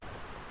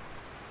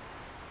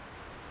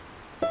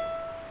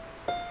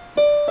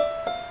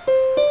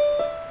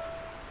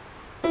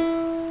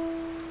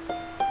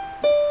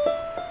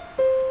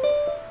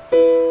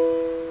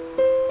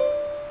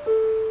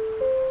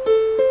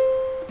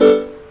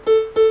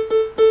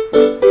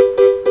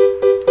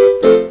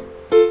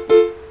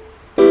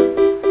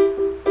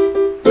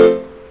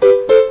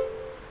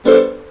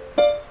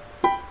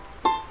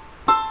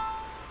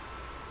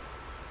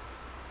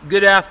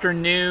Good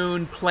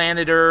afternoon,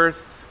 planet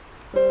Earth.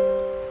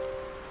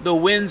 The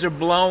winds are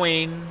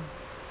blowing.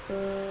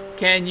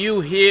 Can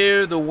you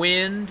hear the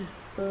wind?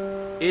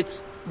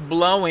 It's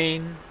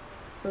blowing.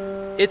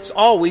 It's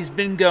always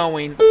been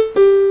going.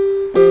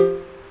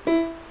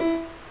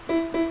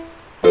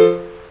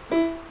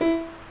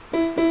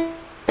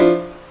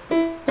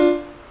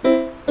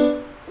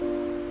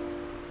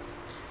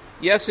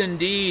 Yes,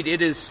 indeed,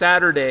 it is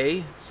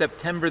Saturday,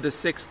 September the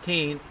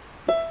 16th,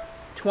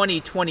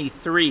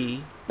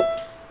 2023,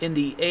 in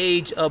the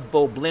age of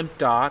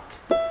Boblimpdoc.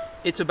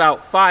 It's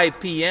about 5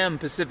 p.m.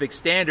 Pacific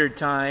Standard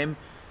Time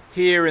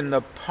here in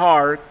the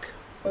park.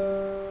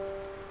 The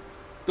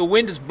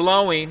wind is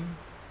blowing.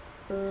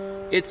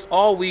 It's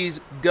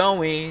always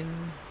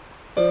going.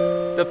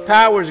 The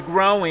power's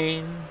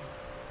growing.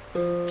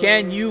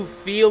 Can you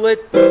feel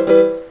it?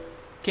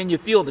 Can you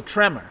feel the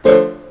tremor?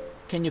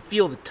 Can you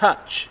feel the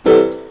touch?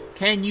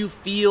 Can you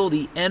feel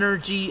the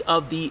energy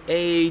of the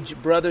age,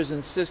 brothers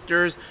and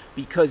sisters?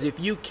 Because if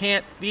you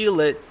can't feel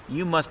it,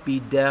 you must be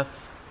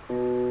deaf.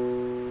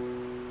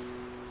 And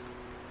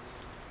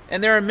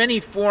there are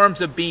many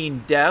forms of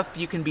being deaf.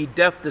 You can be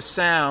deaf to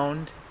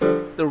sound,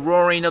 the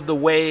roaring of the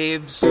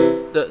waves,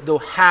 the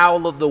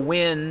howl of the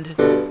wind.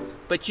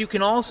 But you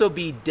can also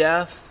be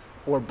deaf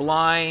or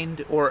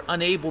blind or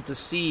unable to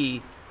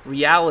see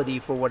reality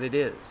for what it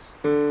is.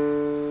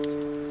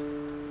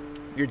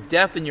 You're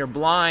deaf and you're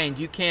blind.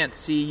 You can't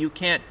see, you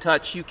can't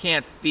touch, you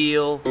can't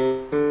feel.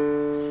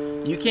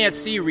 You can't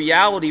see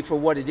reality for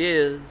what it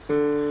is.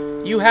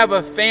 You have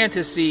a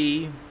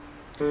fantasy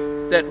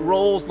that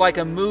rolls like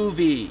a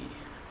movie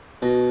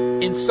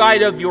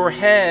inside of your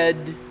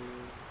head.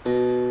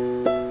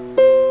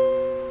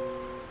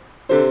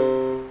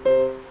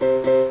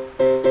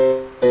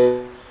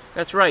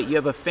 That's right, you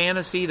have a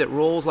fantasy that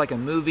rolls like a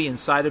movie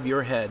inside of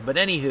your head. But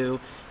anywho,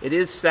 it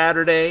is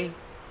Saturday.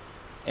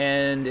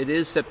 And it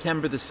is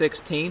September the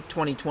 16th,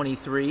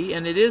 2023,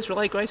 and it is,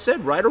 like I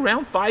said, right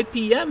around 5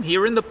 p.m.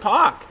 here in the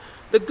park.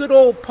 The good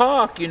old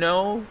park, you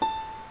know.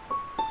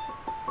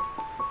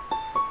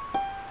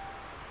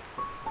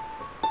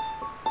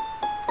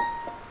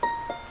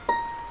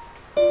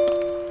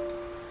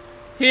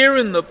 Here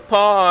in the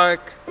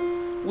park,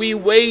 we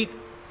wait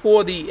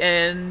for the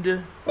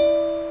end.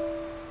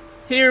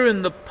 Here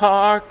in the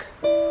park,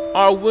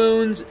 our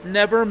wounds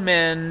never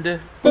mend.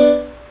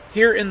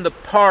 Here in the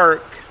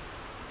park,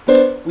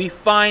 we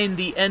find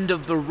the end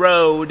of the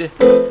road.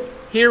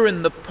 Here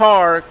in the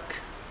park,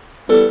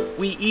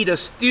 we eat a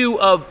stew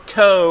of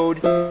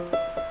toad.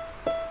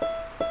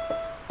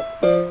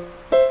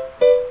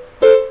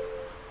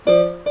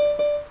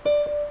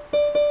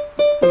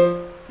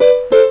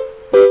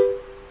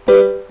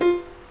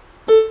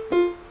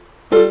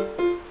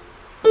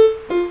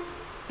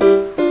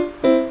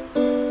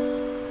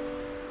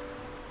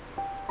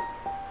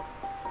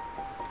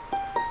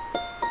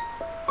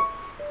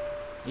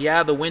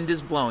 Yeah, the wind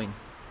is blowing.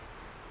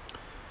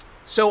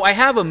 So I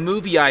have a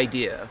movie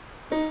idea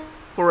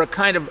for a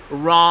kind of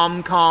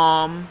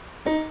rom-com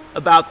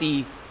about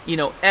the,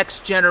 X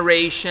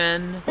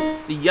generation,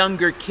 the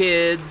younger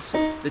kids,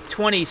 the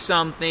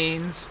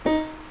 20-somethings.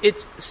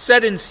 It's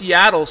set in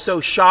Seattle,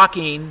 so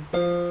shocking.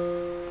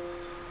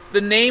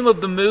 The name of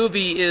the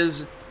movie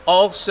is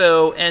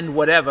Also and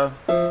Whatever.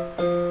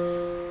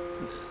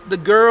 The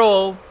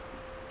girl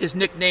is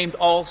nicknamed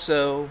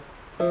Also.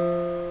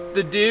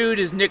 The dude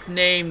is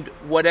nicknamed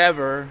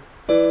Whatever.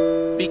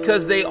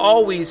 Because they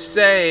always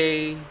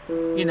say,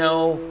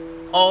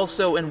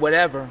 also and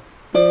whatever.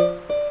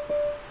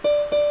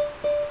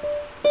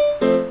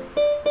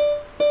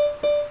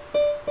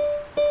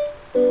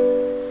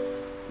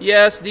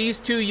 Yes, these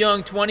two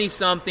young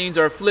 20-somethings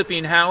are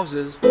flipping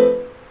houses.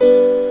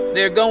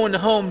 They're going to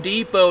Home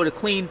Depot to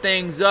clean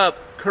things up,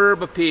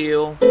 curb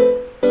appeal.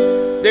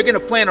 They're going to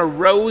plant a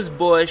rose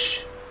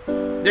bush.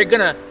 They're going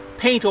to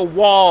paint a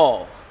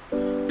wall.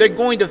 They're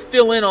going to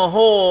fill in a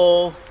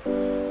hole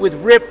with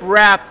rip,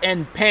 rap,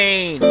 and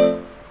pain.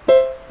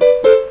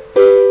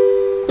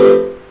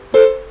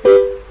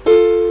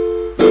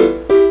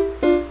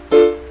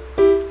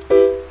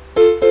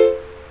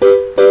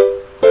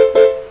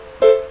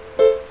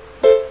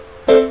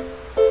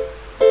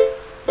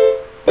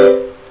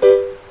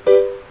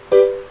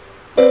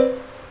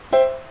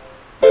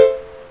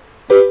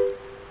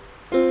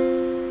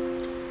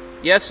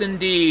 Yes,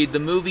 indeed, the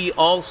movie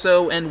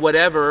Also and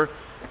Whatever,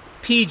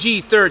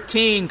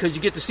 PG-13, because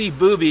you get to see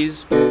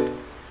boobies.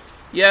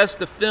 Yes,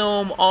 the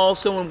film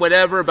Also and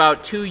Whatever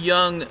about two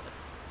young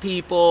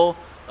people,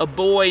 a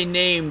boy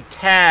named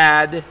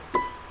Tad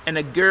and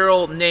a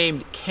girl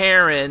named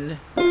Karen.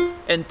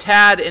 And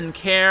Tad and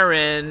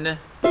Karen,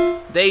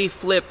 they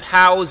flip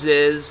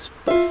houses.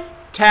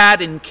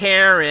 Tad and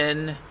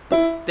Karen,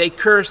 they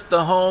curse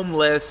the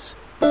homeless.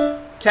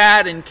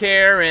 Tad and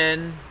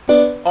Karen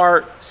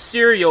are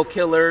serial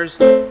killers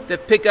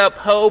that pick up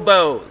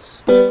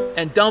hobos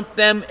and dump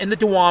them in the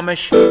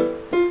Duwamish.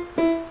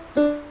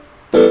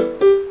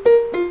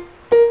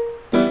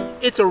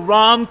 It's a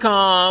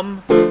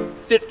rom-com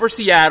fit for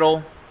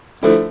Seattle.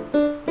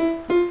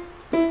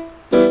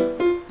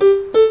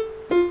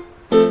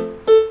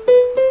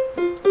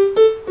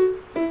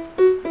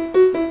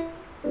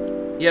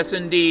 Yes,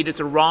 indeed, it's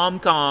a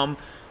rom-com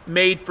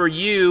made for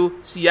you,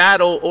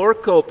 Seattle or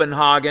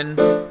Copenhagen.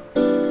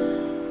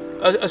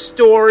 A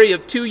story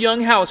of two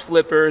young house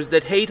flippers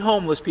that hate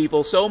homeless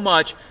people so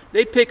much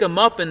they pick them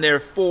up in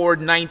their Ford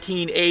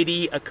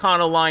 1980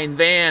 Econoline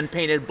van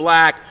painted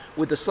black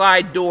with the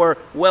side door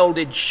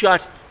welded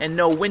shut and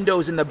no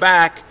windows in the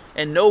back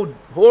and no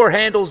door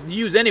handles to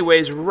use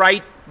anyways,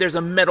 right? There's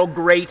a metal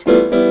grate.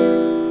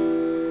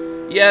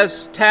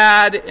 Yes,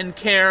 Tad and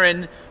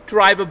Karen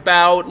drive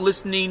about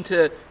listening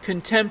to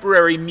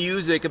contemporary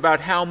music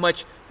about how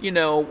much,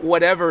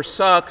 whatever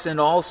sucks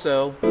and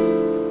also...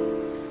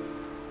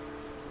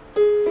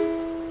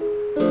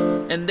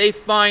 And they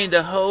find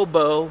a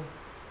hobo.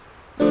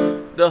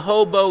 The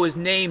hobo is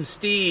named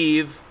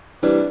Steve.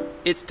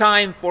 It's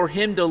time for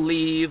him to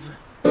leave.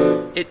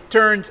 It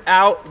turns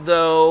out,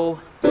 though,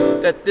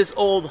 that this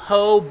old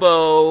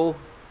hobo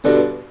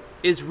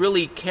is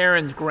really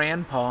Karen's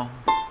grandpa.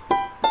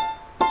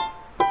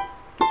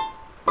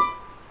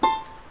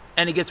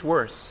 And it gets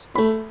worse.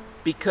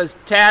 Because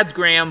Tad's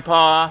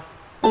grandpa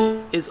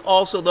is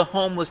also the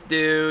homeless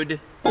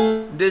dude.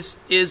 This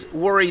is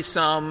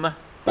worrisome.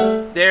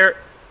 They're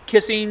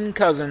kissing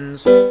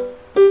cousins.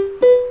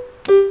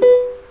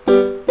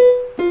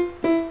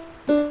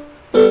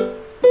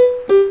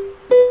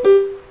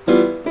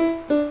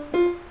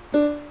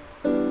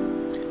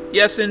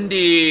 Yes,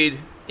 indeed.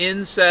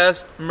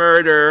 Incest,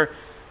 murder,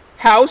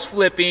 house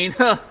flipping.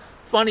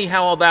 Funny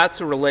how all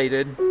that's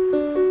related.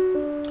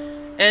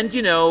 And,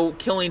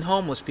 killing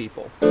homeless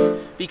people.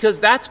 Because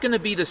that's going to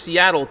be the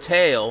Seattle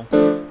tale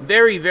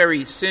very,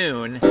 very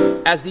soon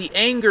as the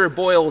anger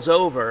boils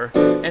over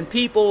and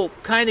people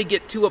kind of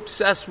get too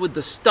obsessed with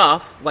the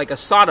stuff, like a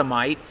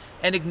sodomite,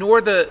 and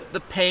ignore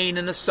the pain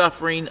and the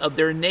suffering of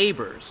their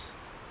neighbors,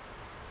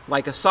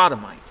 like a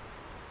sodomite.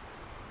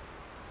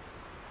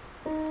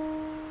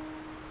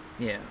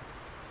 Yeah.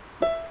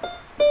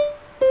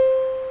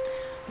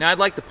 Now I'd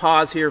like to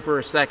pause here for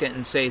a second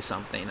and say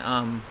something.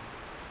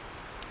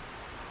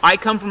 I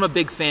come from a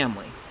big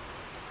family.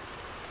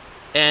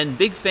 And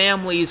big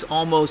families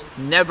almost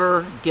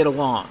never get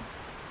along.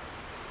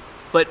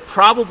 But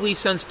probably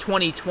since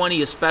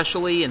 2020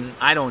 especially, and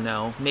I don't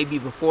know, maybe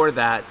before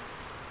that,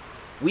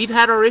 we've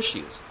had our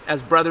issues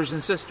as brothers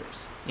and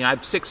sisters. I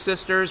have 6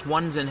 sisters,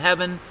 one's in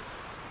heaven.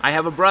 I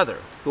have a brother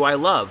who I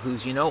love,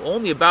 who's,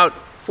 only about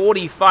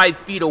 45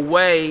 feet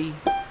away,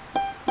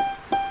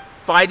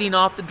 fighting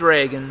off the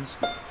dragons,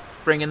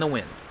 bringing the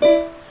wind.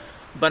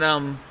 But,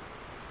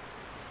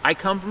 I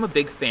come from a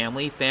big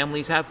family.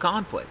 Families have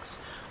conflicts.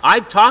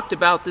 I've talked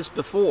about this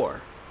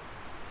before.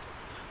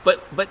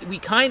 But we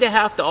kind of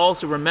have to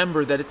also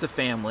remember that it's a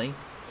family,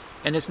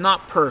 and it's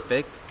not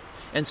perfect.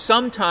 And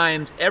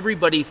sometimes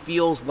everybody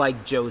feels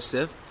like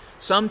Joseph.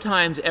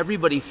 Sometimes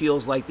everybody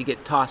feels like they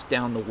get tossed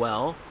down the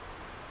well.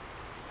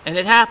 And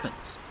it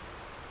happens.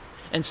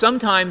 And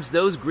sometimes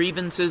those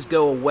grievances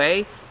go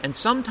away, and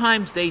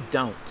sometimes they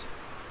don't.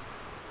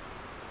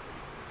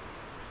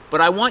 But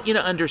I want you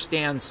to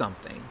understand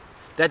something.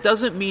 That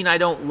doesn't mean I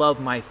don't love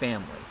my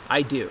family.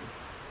 I do.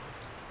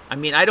 I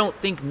mean, I don't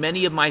think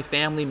many of my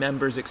family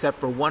members, except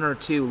for 1 or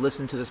 2,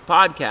 listen to this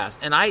podcast,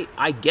 and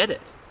I get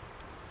it.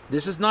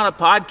 This is not a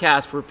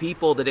podcast for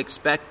people that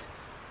expect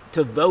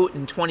to vote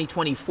in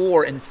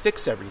 2024 and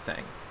fix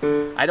everything.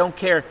 I don't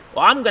care.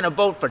 Well, I'm going to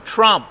vote for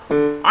Trump.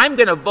 I'm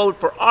going to vote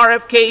for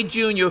RFK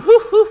Jr.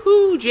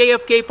 Hoo,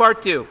 JFK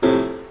Part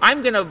 2.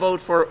 I'm going to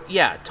vote for,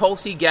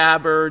 Tulsi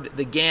Gabbard,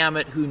 the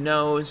gamut, who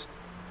knows.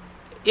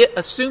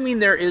 Assuming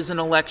there is an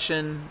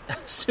election,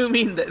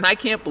 assuming that, and I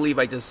can't believe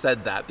I just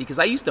said that, because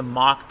I used to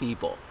mock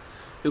people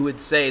who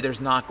would say there's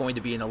not going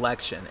to be an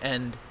election.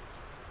 And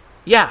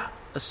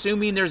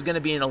assuming there's going to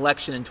be an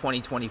election in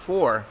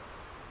 2024,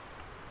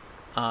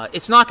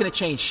 it's not going to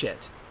change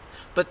shit.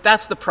 But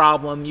that's the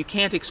problem. You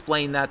can't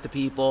explain that to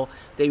people.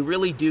 They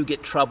really do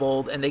get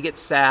troubled and they get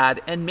sad.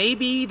 And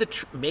maybe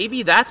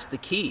that's the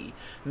key.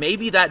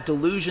 Maybe that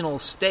delusional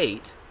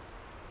state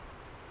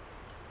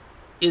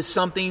is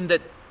something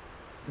that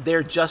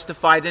they're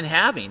justified in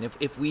having.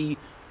 If we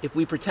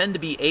pretend to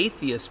be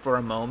atheists for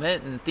a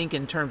moment and think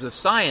in terms of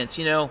science,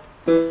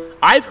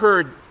 I've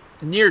heard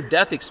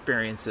near-death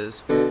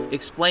experiences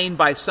explained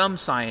by some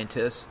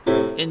scientists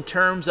in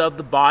terms of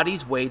the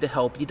body's way to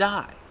help you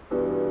die.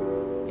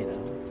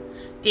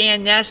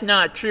 Dan, that's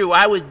not true.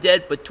 I was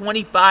dead for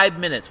 25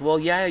 minutes. Well,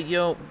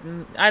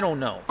 I don't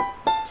know.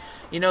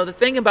 The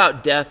thing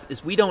about death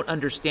is we don't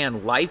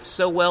understand life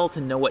so well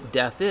to know what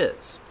death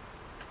is.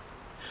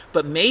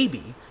 But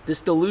maybe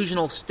this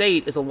delusional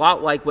state is a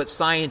lot like what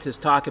scientists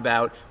talk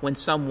about when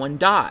someone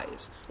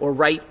dies, or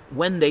right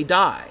when they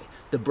die.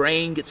 The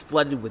brain gets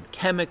flooded with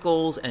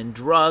chemicals and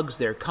drugs.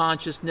 Their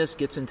consciousness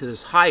gets into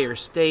this higher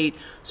state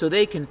so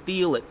they can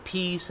feel at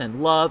peace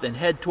and love and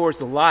head towards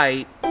the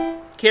light.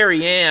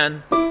 Carrie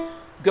Ann,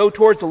 go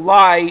towards the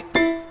light.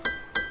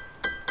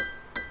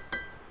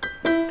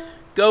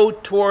 Go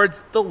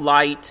towards the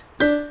light.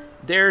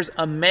 There's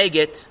a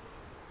maggot.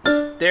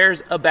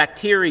 There's a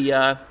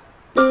bacteria.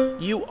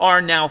 You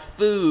are now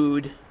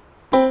food.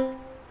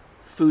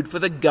 Food for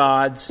the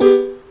gods.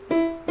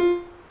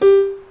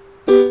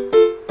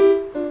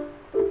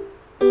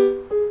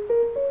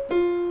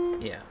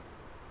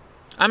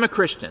 I'm a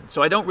Christian,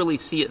 so I don't really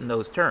see it in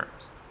those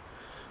terms.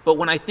 But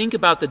when I think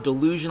about the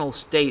delusional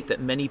state that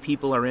many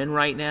people are in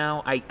right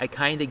now, I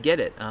kind of get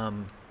it.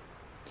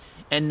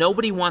 And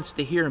nobody wants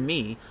to hear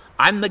me.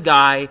 I'm the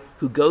guy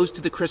who goes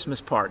to the Christmas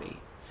party,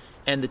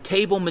 and the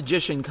table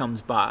magician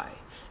comes by,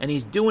 and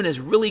he's doing his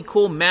really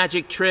cool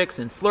magic tricks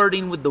and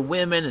flirting with the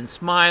women and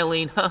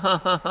smiling. Ha ha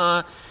ha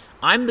ha.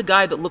 I'm the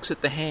guy that looks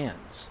at the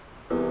hands.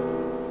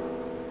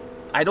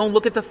 I don't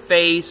look at the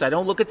face. I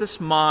don't look at the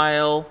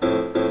smile.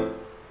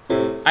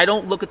 I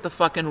don't look at the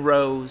fucking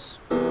rose.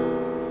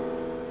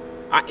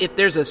 If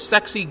there's a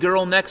sexy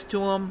girl next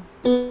to him,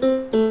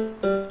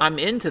 I'm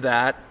into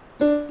that.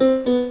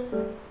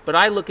 But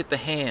I look at the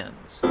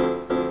hands.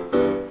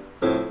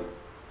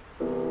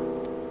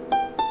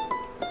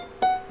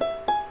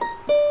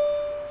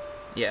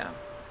 Yeah.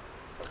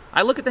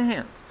 I look at the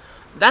hands.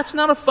 That's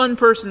not a fun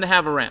person to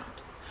have around.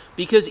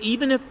 Because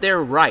even if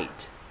they're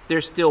right,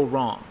 they're still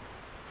wrong.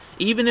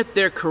 Even if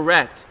they're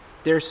correct,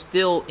 they're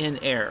still in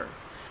error.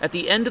 At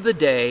the end of the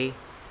day,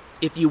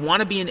 if you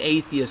want to be an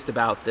atheist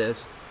about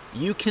this,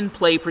 you can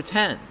play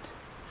pretend.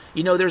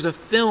 You know, there's a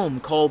film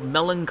called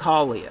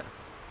Melancholia,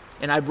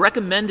 and I've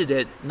recommended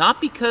it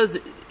not because,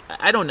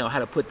 I don't know how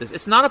to put this,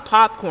 it's not a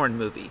popcorn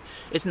movie.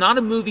 It's not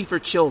a movie for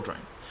children.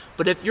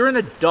 But if you're an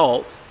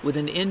adult with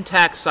an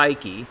intact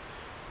psyche,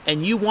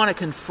 and you want to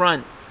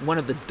confront one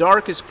of the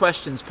darkest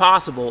questions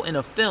possible in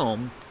a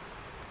film,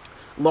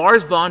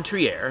 Lars von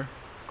Trier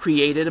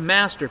created a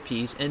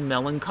masterpiece in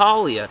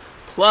Melancholia.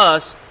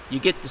 Plus, you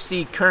get to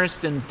see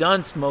Kirsten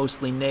Dunst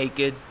mostly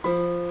naked,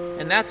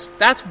 and that's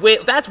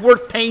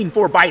worth paying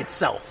for by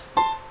itself.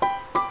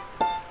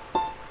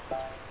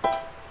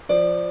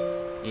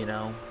 You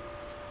know?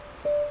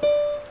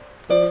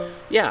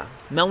 Yeah,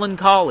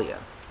 Melancholia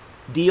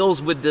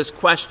deals with this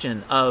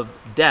question of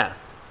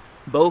death,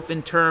 both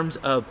in terms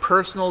of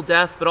personal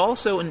death, but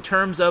also in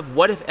terms of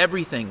what if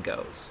everything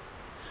goes?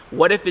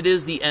 What if it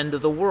is the end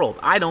of the world?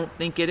 I don't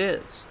think it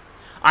is.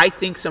 I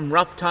think some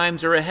rough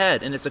times are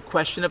ahead, and it's a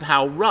question of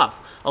how rough.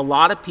 A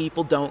lot of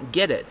people don't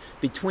get it.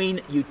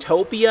 Between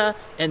utopia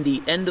and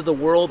the end of the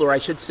world, or I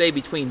should say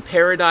between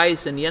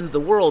paradise and the end of the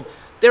world,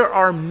 there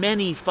are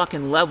many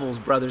fucking levels,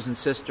 brothers and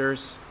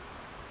sisters.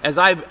 As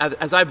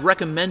I've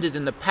recommended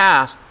in the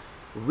past,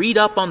 read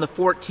up on the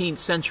 14th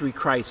century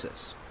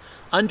crisis.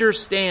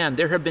 Understand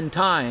there have been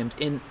times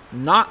in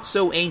not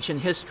so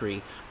ancient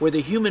history where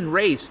the human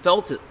race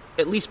felt,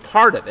 at least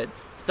part of it,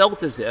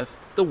 felt as if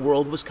the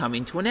world was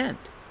coming to an end.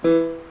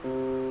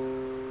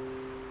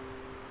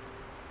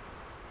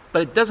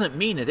 But it doesn't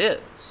mean it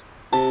is.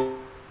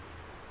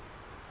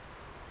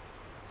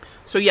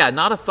 So yeah,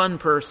 not a fun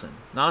person.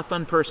 Not a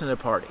fun person at a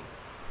party.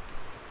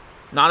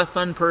 Not a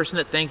fun person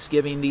at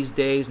Thanksgiving these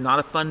days. Not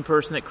a fun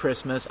person at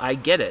Christmas. I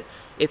get it.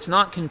 It's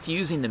not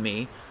confusing to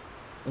me.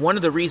 One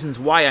of the reasons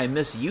why I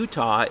miss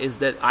Utah is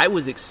that I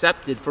was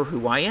accepted for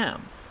who I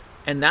am.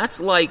 And that's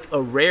like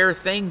a rare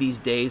thing these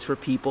days for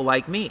people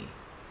like me,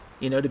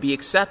 you know, to be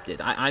accepted.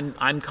 I'm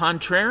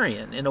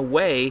contrarian in a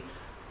way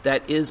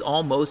that is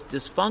almost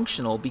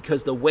dysfunctional,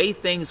 because the way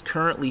things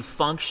currently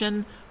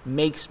function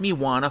makes me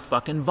want to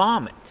fucking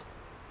vomit.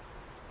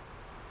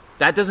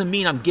 That doesn't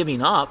mean I'm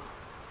giving up,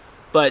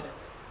 but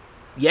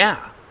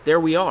yeah, there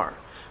we are.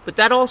 But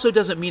that also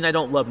doesn't mean I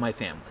don't love my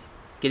family.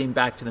 Getting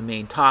back to the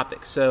main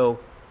topic. So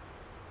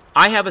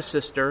I have a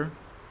sister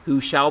who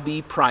shall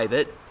be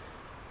private,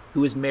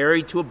 who is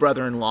married to a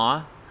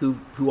brother-in-law,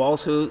 who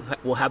also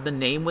will have the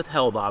name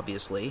withheld,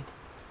 obviously.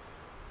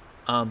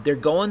 They're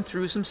going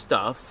through some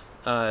stuff.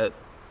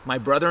 My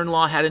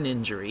brother-in-law had an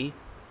injury,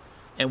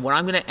 and what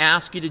I'm going to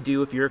ask you to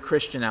do, if you're a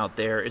Christian out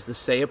there, is to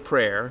say a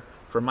prayer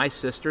for my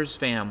sister's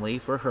family,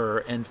 for her,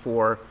 and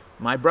for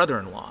my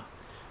brother-in-law.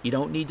 You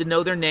don't need to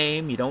know their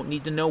name. You don't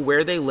need to know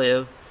where they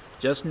live.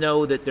 Just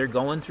know that they're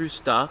going through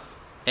stuff,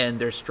 and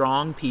they're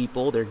strong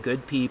people. They're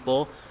good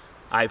people.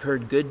 I've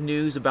heard good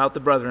news about the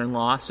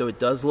brother-in-law, so it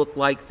does look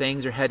like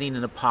things are heading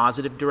in a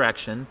positive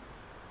direction.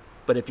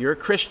 But if you're a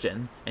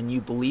Christian and you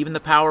believe in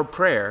the power of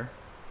prayer,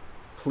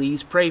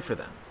 please pray for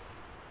them.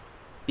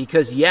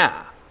 Because,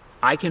 yeah,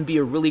 I can be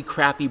a really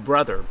crappy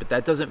brother, but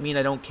that doesn't mean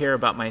I don't care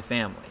about my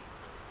family.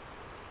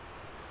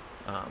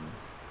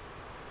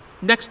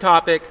 Next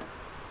topic.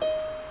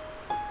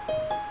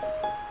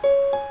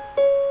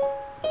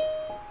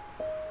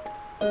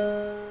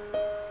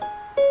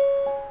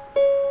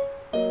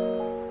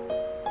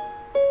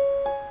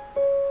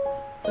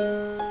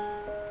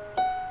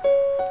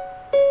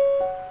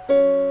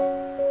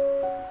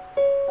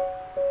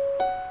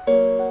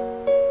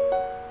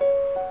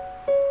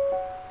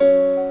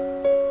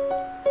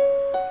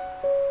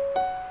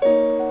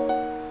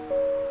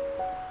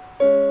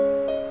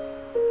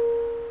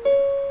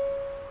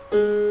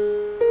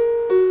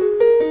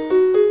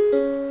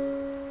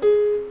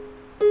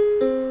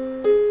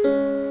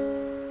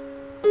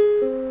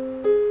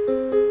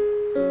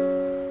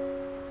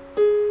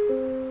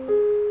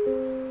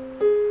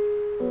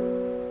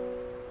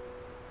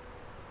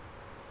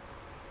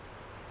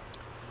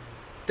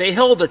 They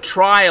held a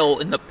trial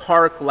in the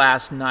park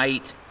last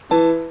night.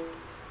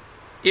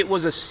 It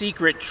was a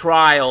secret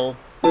trial.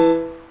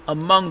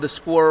 among the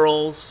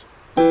squirrels,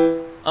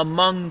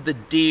 among the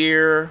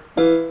deer,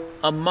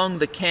 among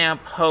the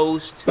camp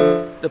host.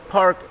 The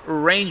park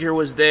ranger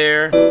was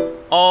there.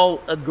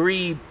 All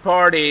aggrieved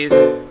parties.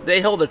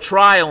 They held a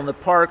trial in the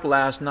park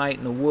last night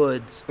in the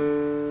woods.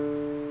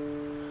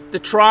 The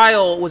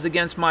trial was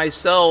against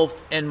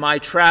myself and my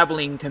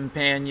traveling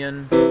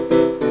companion.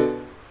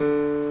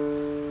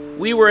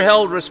 We were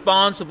held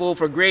responsible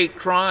for great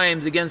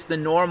crimes against the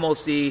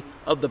normalcy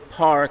of the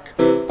park.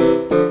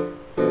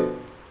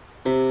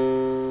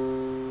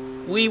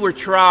 We were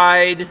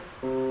tried.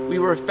 We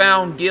were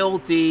found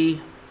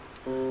guilty.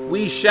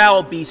 We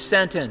shall be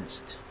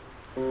sentenced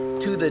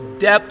to the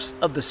depths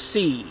of the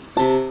sea.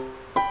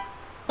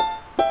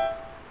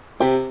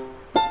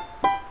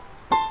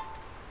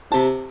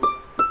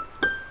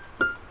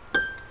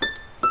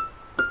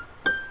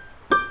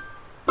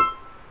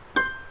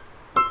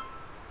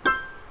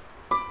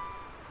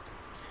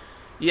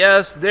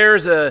 Yes,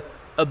 there's a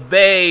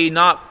bay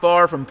not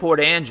far from Port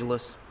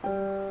Angeles.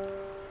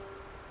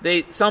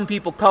 Some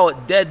people call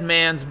it Dead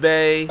Man's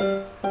Bay.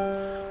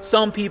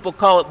 Some people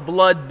call it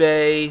Blood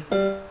Bay.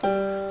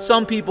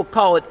 Some people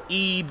call it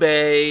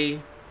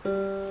eBay.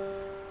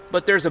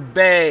 But there's a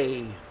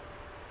bay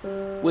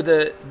with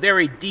a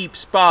very deep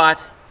spot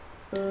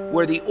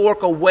where the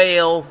orca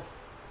whale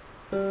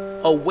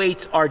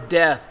awaits our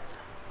death.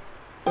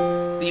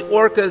 The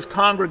orcas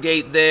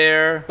congregate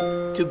there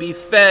to be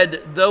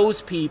fed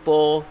those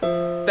people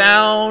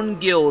found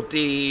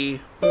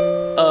guilty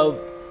of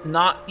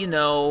not,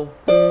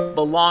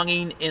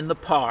 belonging in the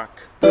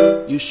park.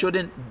 You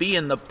shouldn't be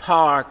in the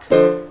park.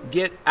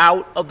 Get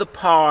out of the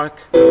park.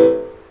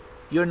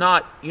 You're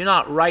not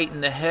right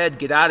in the head.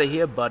 Get out of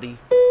here, buddy.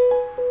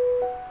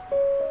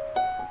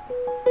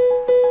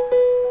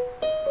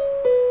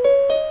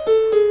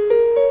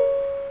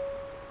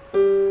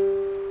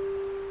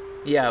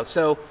 Yeah,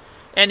 so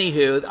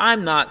anywho,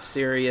 I'm not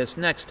serious.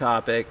 Next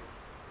topic.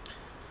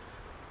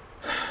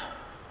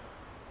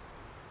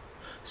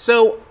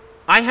 So,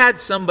 I had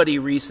somebody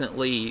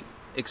recently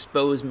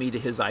expose me to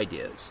his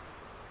ideas.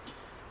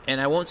 And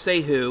I won't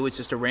say who, it's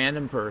just a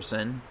random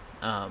person.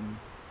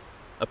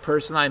 A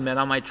person I met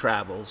on my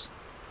travels.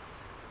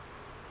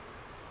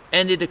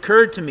 And it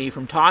occurred to me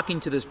from talking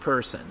to this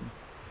person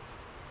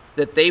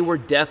that they were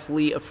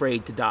deathly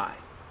afraid to die.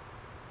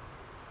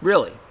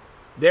 Really.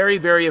 Very,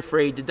 very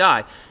afraid to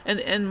die.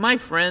 And my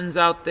friends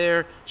out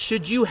there,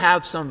 should you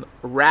have some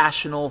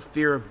rational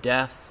fear of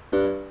death?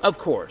 Of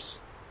course.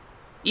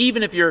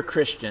 Even if you're a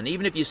Christian,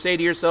 even if you say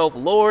to yourself,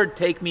 Lord,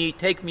 take me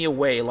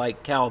away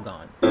like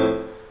Calgon,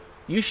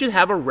 you should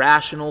have a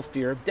rational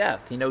fear of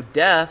death.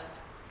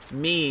 Death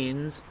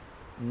means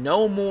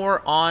no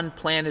more on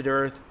planet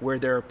Earth where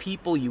there are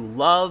people you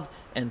love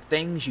and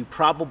things you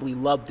probably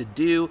love to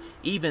do.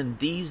 Even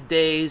these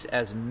days,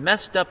 as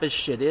messed up as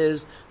shit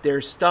is,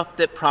 there's stuff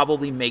that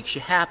probably makes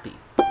you happy.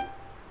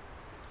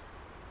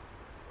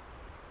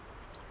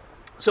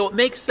 So it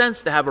makes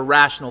sense to have a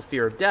rational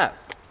fear of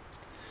death.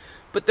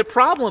 But the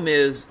problem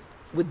is,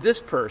 with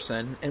this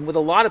person, and with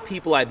a lot of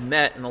people I've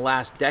met in the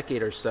last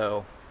decade or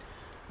so,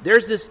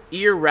 there's this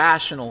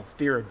irrational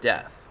fear of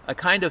death. A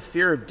kind of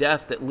fear of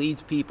death that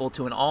leads people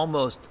to an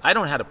almost, I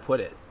don't know how to put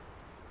it.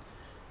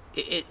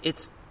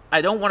 It's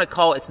I don't want to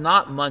call it, it's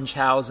not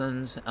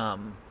Munchausen's,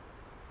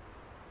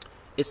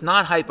 it's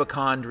not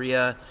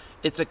hypochondria,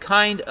 it's a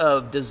kind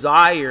of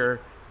desire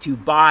to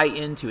buy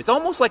into. It's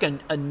almost like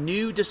a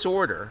new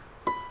disorder,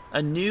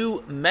 a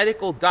new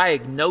medical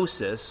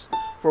diagnosis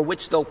for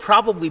which there'll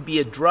probably be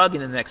a drug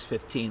in the next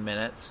 15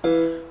 minutes.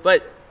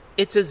 But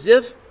it's as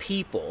if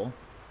people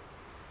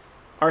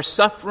are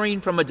suffering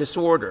from a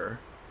disorder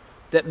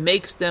that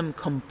makes them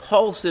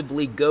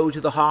compulsively go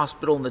to the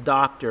hospital and the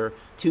doctor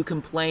to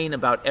complain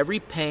about every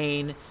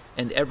pain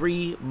and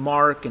every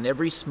mark and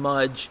every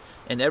smudge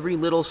and every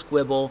little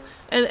squibble.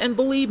 And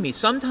believe me,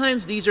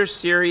 sometimes these are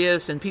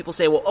serious and people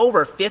say, well,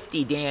 over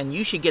 50, Dan,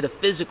 you should get a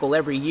physical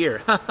every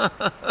year.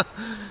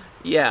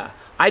 Yeah,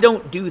 I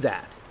don't do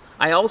that.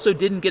 I also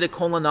didn't get a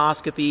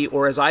colonoscopy,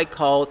 or as I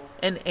call it,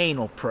 an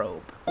anal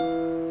probe.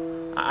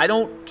 I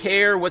don't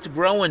care what's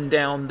growing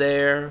down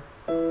there.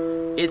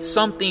 It's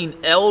something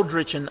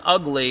eldritch and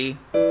ugly.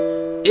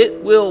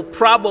 It will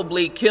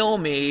probably kill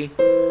me,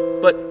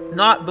 but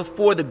not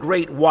before the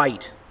great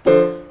white,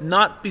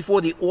 not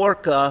before the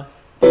orca,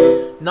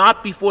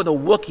 not before the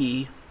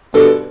Wookiee,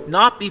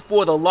 not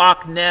before the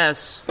Loch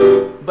Ness,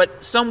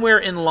 but somewhere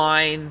in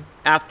line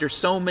after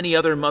so many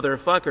other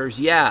motherfuckers.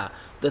 Yeah,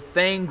 the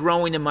thing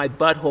growing in my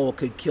butthole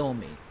could kill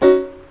me.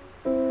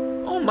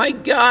 Oh my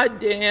God,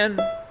 Dan.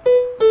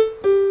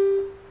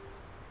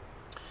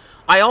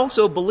 I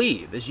also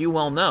believe, as you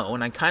well know,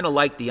 and I kind of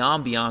like the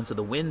ambiance of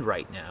the wind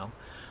right now,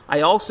 I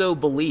also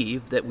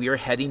believe that we are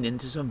heading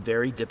into some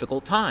very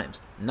difficult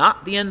times.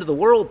 Not the end of the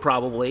world,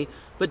 probably,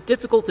 but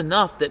difficult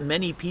enough that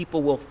many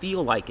people will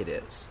feel like it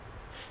is.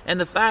 And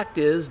the fact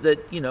is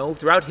that,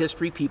 throughout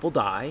history, people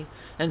die,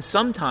 and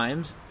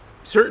sometimes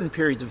certain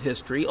periods of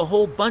history, a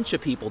whole bunch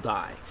of people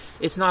die.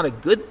 It's not a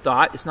good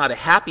thought. It's not a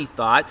happy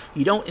thought.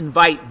 You don't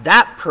invite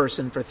that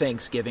person for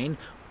Thanksgiving,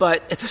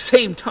 but at the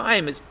same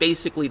time, it's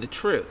basically the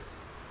truth.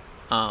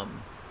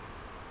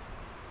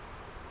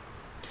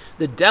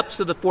 The depths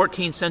of the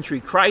 14th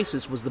century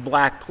crisis was the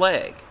Black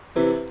Plague.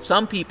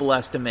 Some people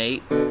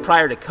estimate,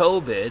 prior to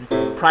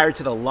COVID, prior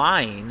to the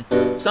lying,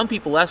 some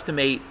people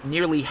estimate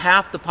nearly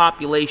half the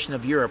population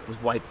of Europe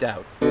was wiped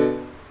out.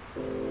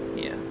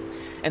 Yeah.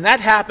 And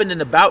that happened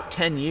in about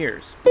 10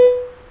 years.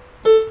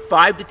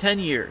 5 to 10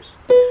 years.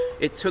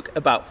 It took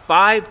about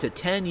 5 to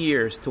 10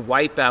 years to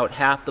wipe out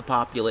half the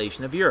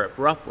population of Europe,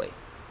 roughly.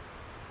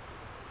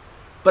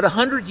 But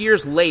 100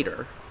 years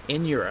later,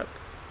 in Europe,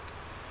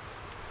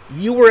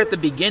 you were at the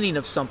beginning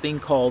of something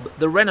called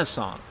the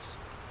Renaissance.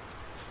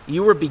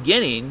 You were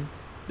beginning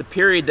the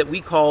period that we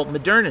call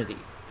modernity.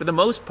 For the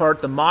most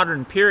part, the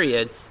modern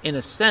period, in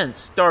a sense,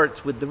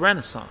 starts with the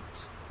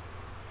Renaissance.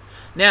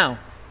 Now,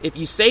 if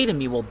you say to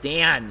me, well,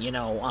 Dan,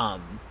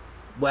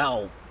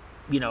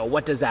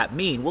 what does that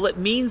mean? Well, it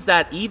means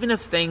that even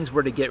if things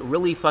were to get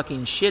really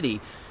fucking shitty,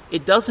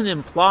 it doesn't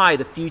imply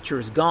the future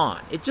is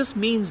gone. It just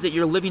means that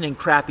you're living in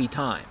crappy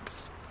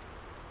times.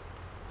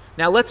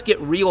 Now, let's get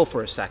real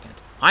for a second.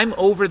 I'm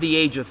over the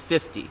age of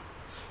 50.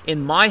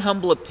 In my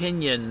humble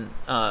opinion,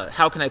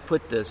 how can I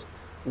put this?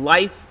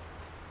 Life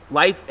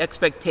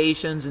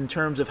expectations in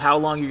terms of how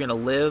long you're going to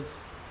live,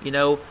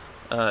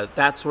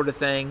 that sort of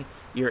thing.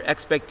 Your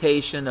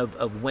expectation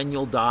of when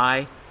you'll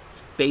die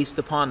based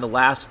upon the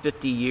last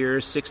 50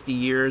 years, 60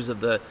 years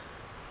of the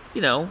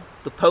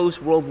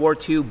post-World War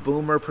II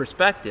boomer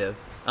perspective,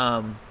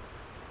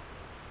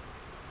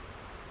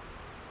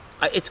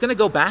 it's going to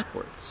go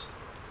backwards.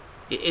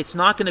 It's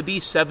not going to be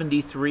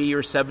 73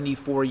 or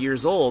 74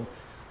 years old.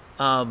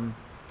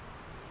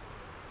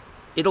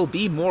 It'll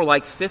be more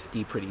like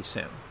 50 pretty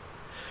soon.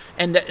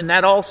 And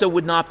that also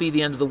would not be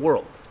the end of the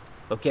world.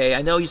 Okay,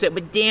 I know you said,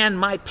 but Dan,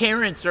 my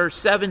parents are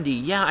 70.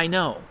 Yeah, I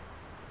know.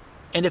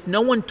 And if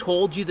no one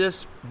told you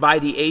this by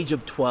the age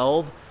of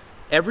 12,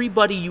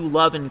 everybody you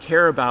love and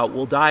care about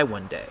will die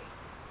one day.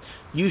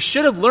 You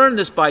should have learned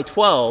this by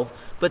 12,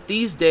 but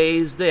these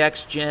days, the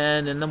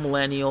X-Gen and the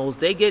millennials,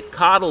 they get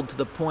coddled to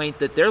the point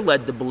that they're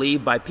led to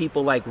believe by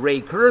people like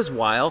Ray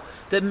Kurzweil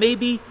that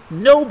maybe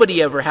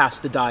nobody ever has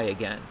to die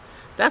again.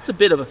 That's a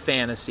bit of a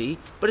fantasy,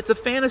 but it's a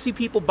fantasy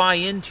people buy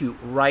into,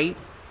 right?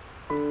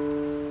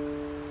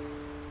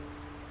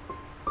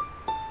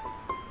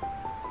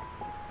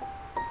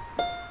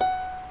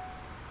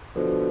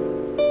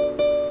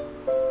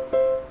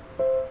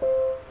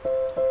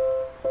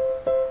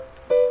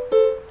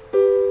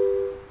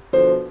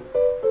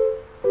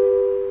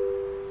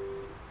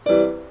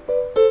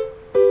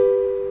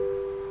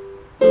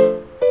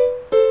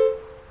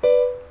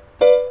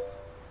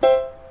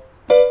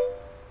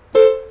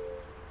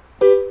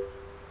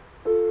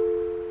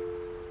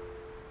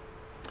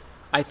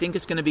 I think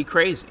it's going to be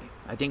crazy.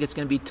 I think it's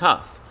going to be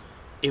tough.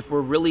 If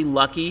we're really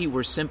lucky,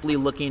 we're simply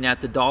looking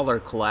at the dollar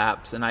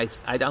collapse, and I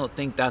don't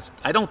think that's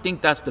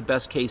the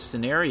best case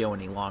scenario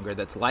any longer.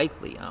 That's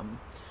likely.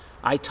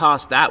 I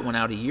tossed that one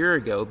out a year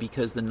ago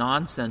because the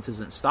nonsense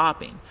isn't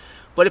stopping.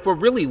 But if we're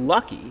really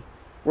lucky,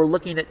 we're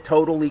looking at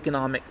total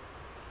economic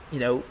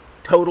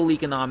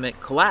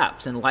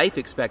collapse, and life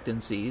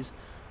expectancies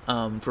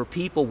for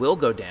people will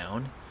go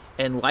down,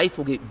 and life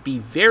will be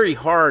very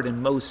hard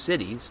in most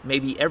cities.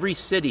 Maybe every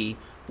city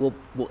will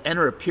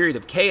enter a period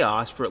of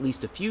chaos for at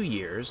least a few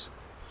years,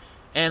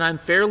 and I'm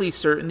fairly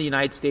certain the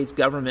United States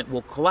government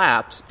will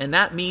collapse, and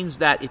that means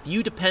that if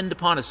you depend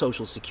upon a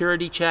Social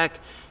Security check,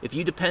 if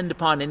you depend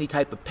upon any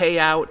type of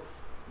payout,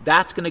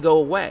 that's going to go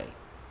away.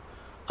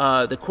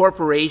 The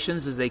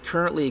corporations as they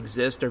currently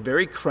exist are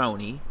very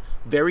crony,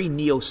 very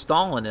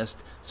neo-Stalinist,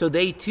 so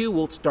they too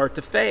will start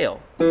to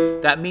fail.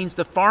 That means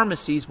the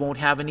pharmacies won't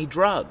have any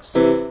drugs.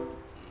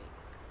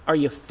 Are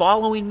you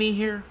following me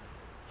here?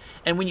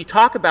 And when you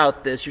talk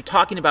about this, you're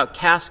talking about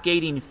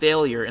cascading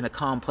failure in a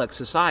complex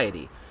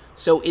society.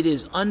 So it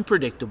is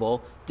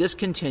unpredictable,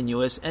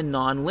 discontinuous, and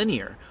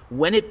non-linear.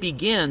 When it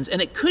begins,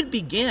 and it could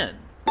begin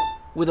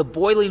with a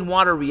boiling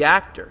water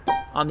reactor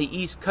on the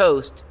East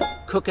Coast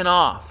cooking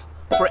off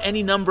for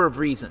any number of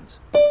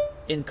reasons.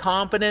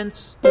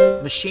 Incompetence,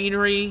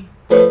 machinery,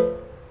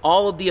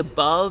 all of the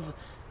above,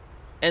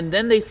 and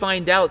then they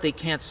find out they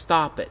can't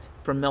stop it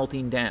from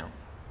melting down.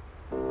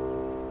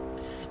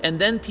 And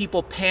then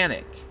people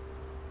panic,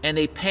 and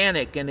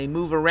they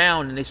move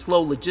around, and they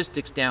slow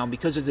logistics down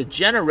because there's a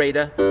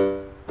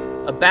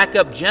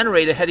backup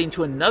generator heading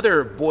to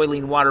another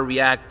boiling water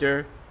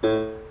reactor,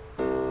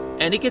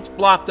 and it gets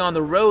blocked on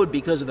the road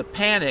because of the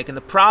panic, and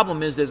the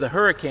problem is there's a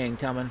hurricane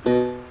coming,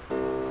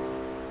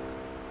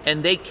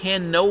 and they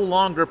can no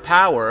longer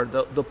power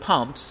the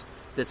pumps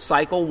that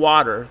cycle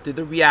water through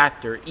the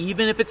reactor,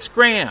 even if it's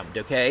scrammed,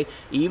 okay?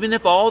 Even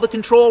if all the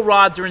control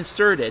rods are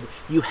inserted,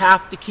 you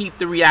have to keep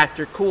the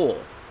reactor cool.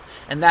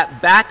 And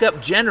that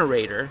backup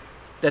generator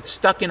that's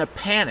stuck in a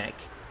panic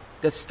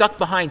that's stuck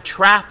behind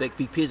traffic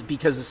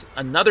because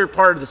another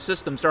part of the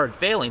system started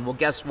failing. Well,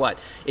 guess what?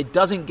 It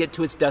doesn't get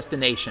to its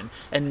destination.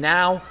 And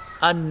now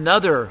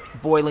another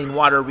boiling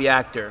water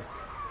reactor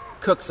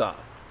cooks off.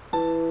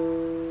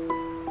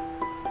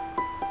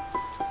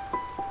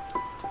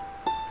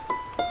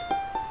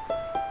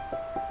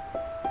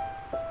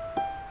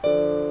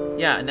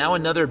 Yeah, now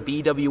another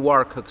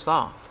BWR cooks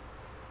off.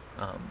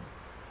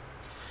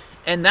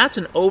 And that's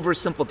an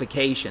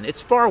oversimplification.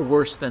 It's far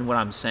worse than what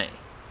I'm saying.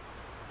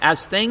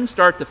 As things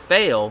start to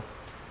fail,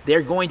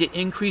 they're going to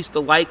increase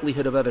the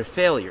likelihood of other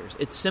failures.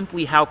 It's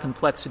simply how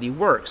complexity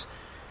works.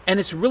 And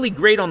it's really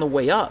great on the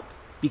way up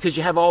because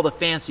you have all the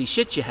fancy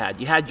shit you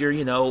had. You had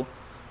your,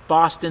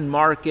 Boston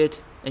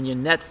Market and your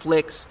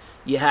Netflix.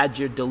 You had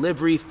your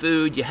delivery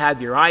food. You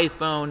have your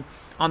iPhone.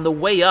 On the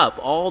way up,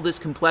 all this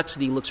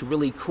complexity looks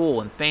really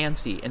cool and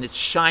fancy, and it's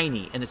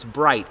shiny and it's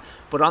bright.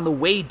 But on the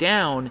way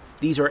down,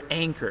 these are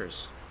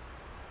anchors.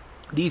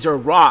 These are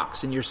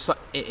rocks in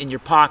your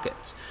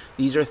pockets.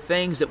 These are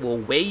things that will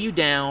weigh you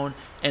down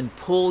and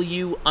pull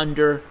you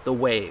under the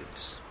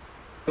waves.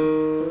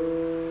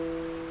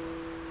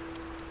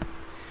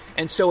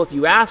 And so if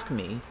you ask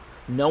me,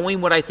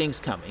 knowing what I think's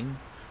coming,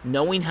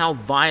 knowing how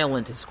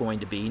violent it's going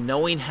to be,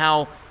 knowing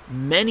how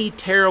many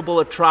terrible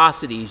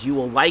atrocities you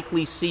will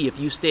likely see if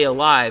you stay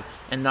alive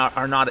and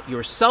are not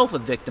yourself a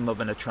victim of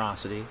an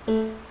atrocity,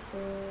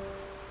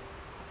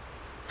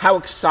 how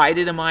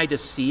excited am I to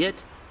see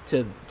it?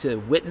 To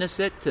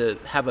witness it, to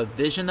have a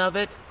vision of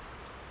it?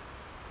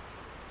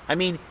 I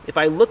mean, if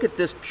I look at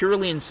this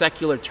purely in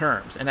secular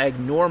terms and I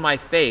ignore my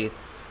faith,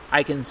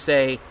 I can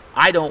say,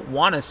 I don't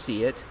want to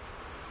see it.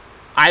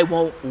 I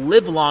won't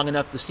live long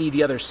enough to see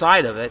the other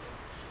side of it.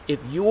 If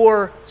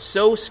you're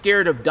so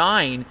scared of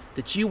dying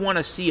that you want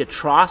to see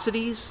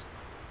atrocities,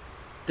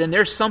 then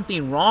there's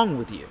something wrong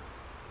with you.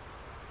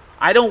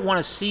 I don't want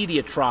to see the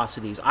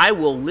atrocities. I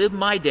will live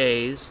my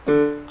days.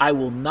 I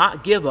will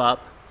not give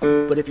up.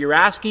 But if you're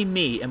asking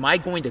me, am I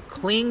going to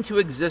cling to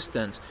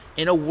existence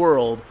in a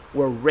world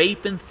where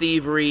rape and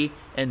thievery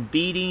and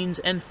beatings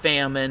and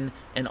famine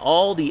and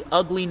all the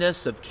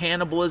ugliness of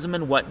cannibalism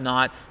and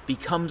whatnot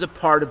becomes a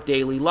part of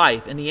daily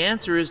life? And the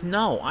answer is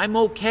no. I'm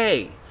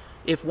okay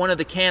if one of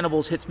the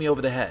cannibals hits me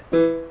over the head.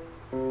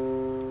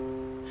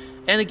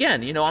 And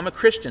again, I'm a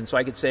Christian, so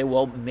I could say,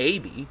 well,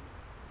 maybe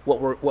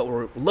what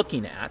we're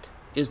looking at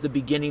is the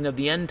beginning of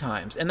the end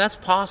times. And that's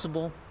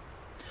possible.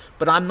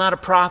 But I'm not a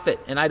prophet,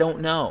 and I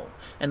don't know.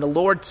 And the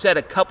Lord said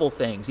a couple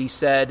things. He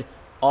said,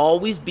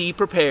 always be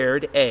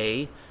prepared,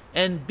 A,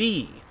 and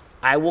B,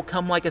 I will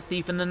come like a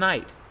thief in the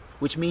night,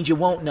 which means you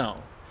won't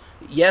know.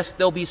 Yes,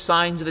 there'll be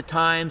signs of the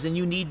times, and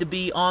you need to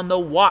be on the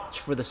watch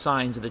for the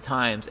signs of the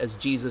times, as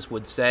Jesus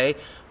would say.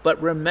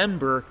 But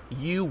remember,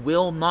 you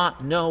will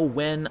not know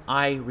when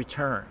I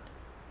return.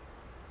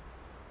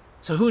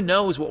 So who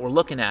knows what we're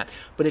looking at?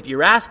 But if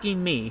you're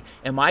asking me,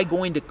 am I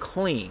going to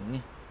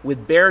cling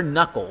with bare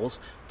knuckles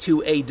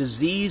to a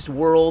diseased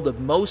world of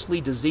mostly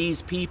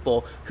diseased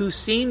people who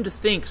seem to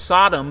think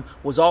Sodom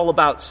was all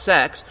about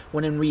sex,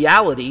 when in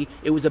reality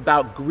it was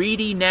about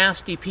greedy,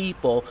 nasty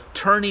people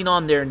turning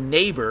on their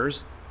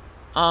neighbors?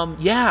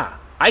 Yeah,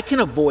 I can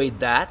avoid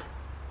that.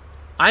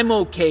 I'm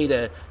okay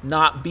to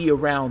not be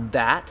around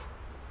that.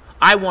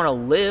 I want to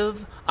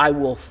live. I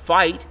will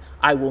fight.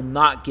 I will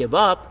not give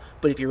up.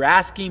 But if you're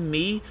asking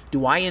me,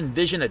 do I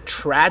envision a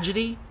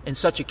tragedy in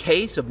such a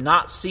case of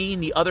not seeing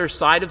the other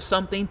side of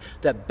something?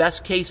 That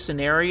best case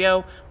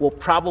scenario will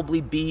probably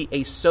be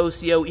a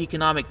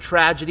socio-economic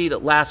tragedy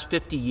that lasts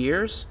 50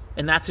 years,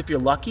 and that's if you're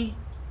lucky?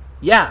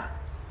 Yeah,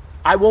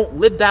 I won't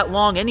live that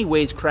long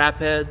anyways,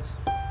 crapheads.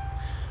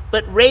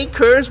 But Ray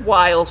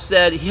Kurzweil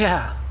said,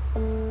 yeah,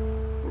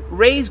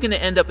 Ray's going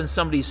to end up in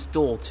somebody's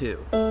stool too.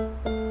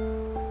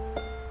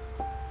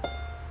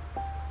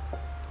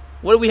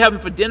 What are we having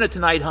for dinner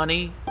tonight,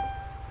 honey?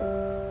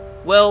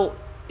 Well,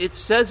 it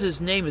says his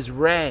name is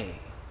Ray.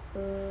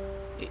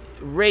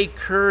 Ray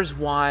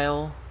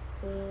Kurzweil.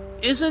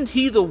 Isn't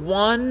he the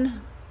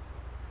one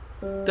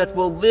that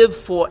will live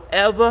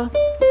forever?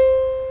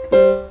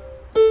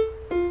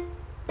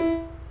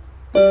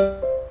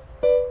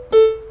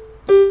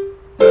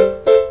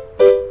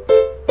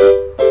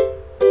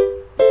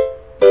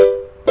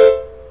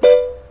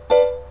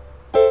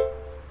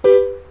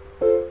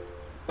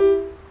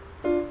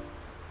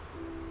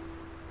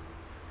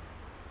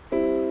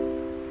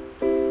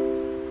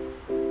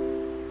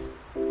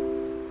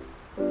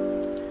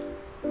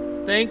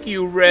 Thank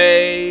you,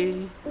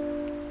 Ray.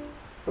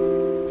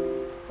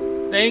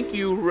 Thank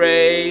you,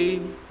 Ray,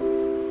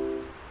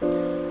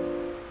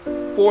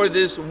 for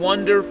this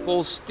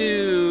wonderful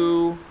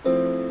stew.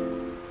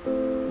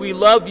 We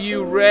love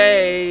you,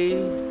 Ray.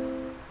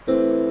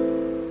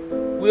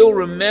 We'll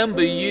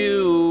remember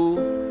you.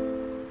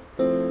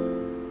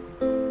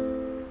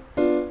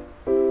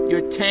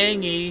 You're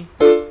tangy.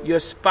 You're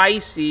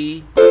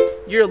spicy.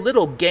 You're a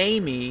little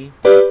gamey.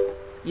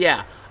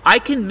 Yeah, I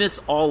can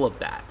miss all of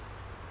that.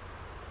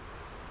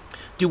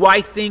 Do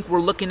I think we're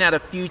looking at a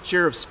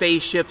future of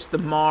spaceships to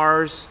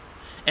Mars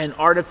and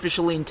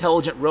artificially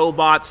intelligent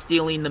robots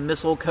stealing the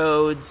missile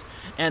codes,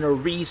 and a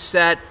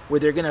reset where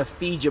they're going to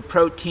feed you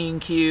protein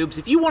cubes.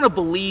 If you want to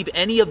believe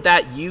any of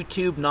that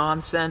YouTube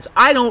nonsense,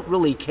 I don't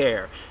really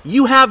care.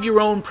 You have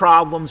your own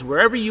problems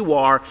wherever you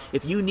are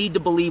if you need to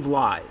believe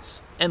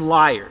lies and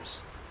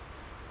liars.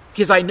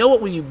 Because I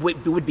know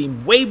it would be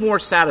way more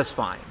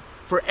satisfying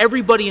for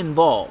everybody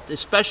involved,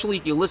 especially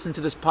if you listen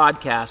to this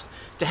podcast,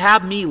 to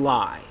have me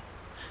lie.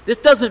 This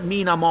doesn't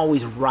mean I'm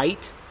always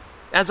right.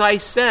 As I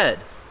said,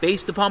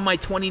 based upon my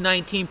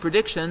 2019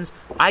 predictions,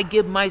 I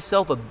give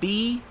myself a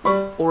B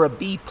or a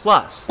B+,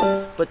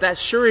 but that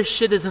sure as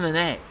shit isn't an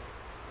A.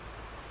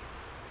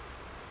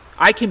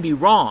 I can be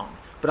wrong,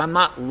 but I'm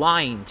not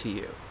lying to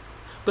you.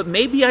 But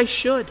maybe I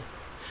should.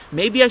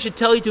 Maybe I should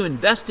tell you to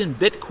invest in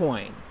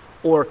Bitcoin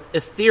or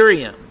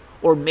Ethereum,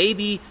 or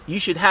maybe you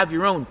should have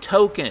your own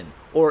token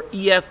or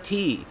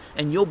EFT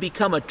and you'll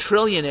become a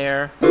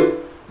trillionaire.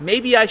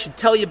 Maybe I should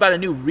tell you about a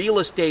new real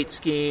estate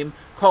scheme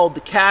called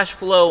the cash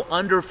flow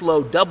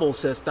underflow double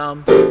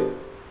system.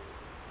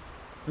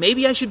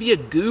 Maybe I should be a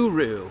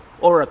guru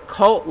or a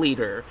cult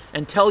leader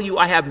and tell you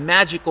I have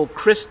magical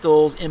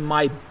crystals in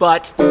my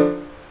butt.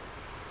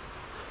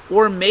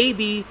 Or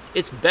maybe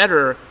it's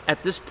better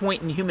at this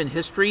point in human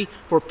history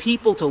for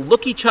people to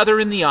look each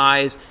other in the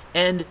eyes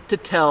and to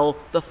tell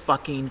the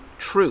fucking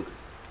truth.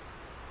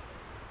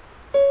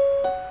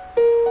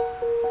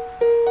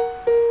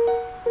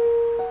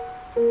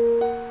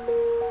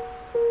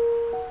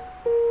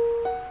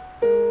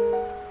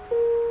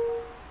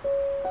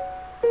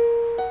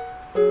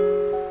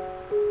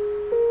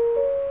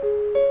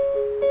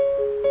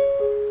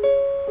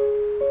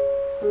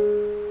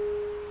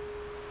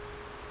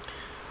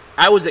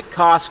 I was at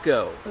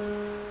Costco,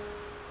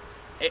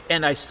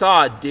 and I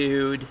saw a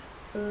dude.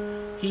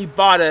 He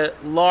bought a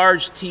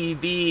large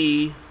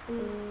TV.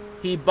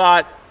 He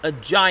bought a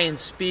giant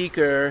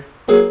speaker.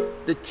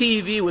 The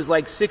TV was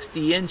like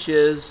 60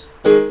 inches.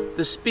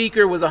 The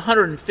speaker was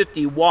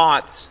 150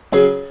 watts.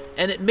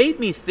 And it made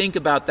me think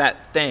about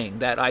that thing,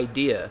 that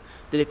idea,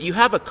 that if you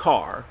have a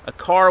car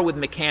with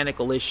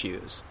mechanical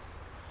issues,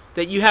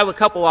 that you have a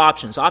couple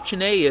options.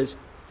 Option A is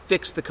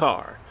fix the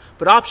car.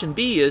 But option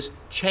B is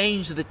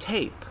change the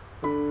tape.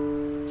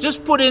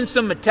 Just put in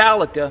some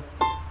Metallica.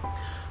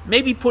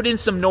 Maybe put in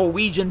some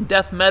Norwegian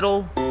death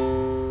metal.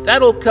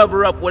 That'll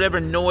cover up whatever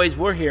noise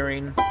we're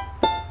hearing.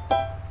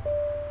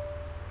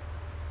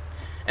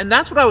 And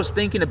that's what I was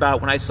thinking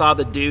about when I saw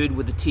the dude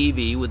with the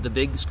TV, with the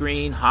big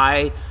screen,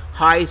 high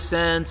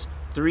sense,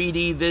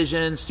 3D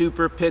vision,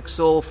 super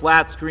pixel,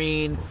 flat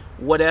screen,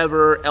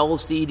 whatever,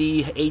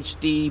 LCD,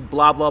 HD,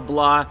 blah, blah,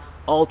 blah,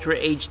 Ultra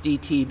HD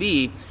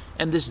TV.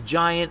 And this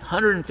giant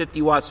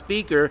 150 watt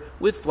speaker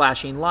with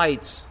flashing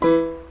lights.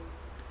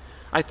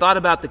 I thought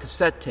about the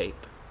cassette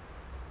tape.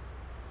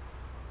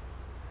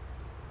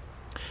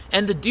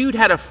 And the dude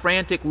had a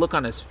frantic look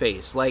on his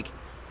face, like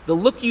the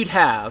look you'd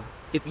have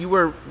if you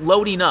were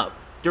loading up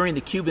during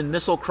the Cuban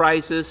Missile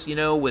Crisis,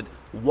 with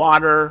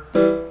water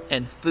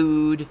and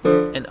food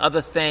and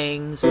other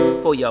things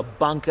for your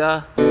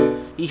bunker.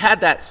 He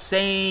had that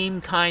same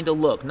kind of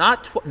look,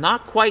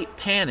 not quite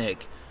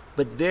panic,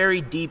 but very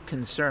deep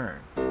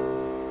concern.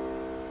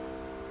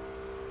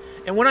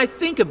 And when I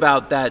think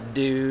about that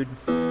dude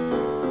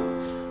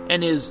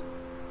and his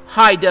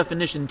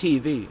high-definition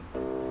TV,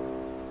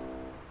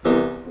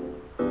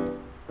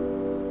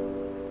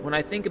 when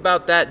I think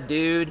about that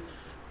dude,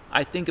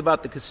 I think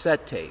about the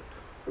cassette tape.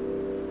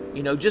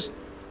 Just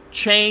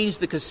change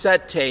the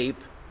cassette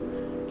tape.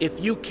 If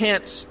you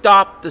can't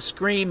stop the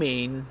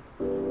screaming,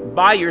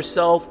 buy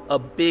yourself a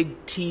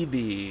big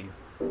TV.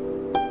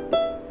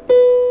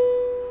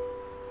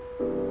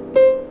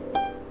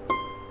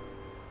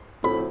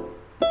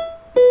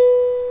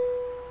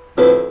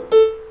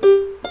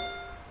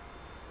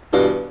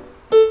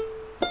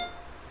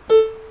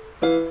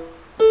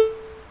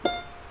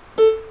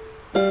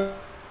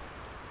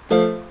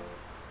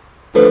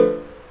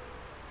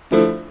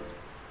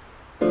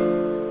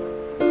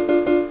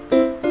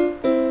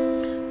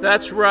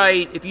 That's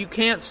right, if you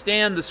can't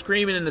stand the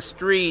screaming in the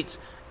streets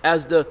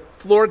as the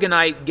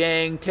Florganite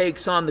gang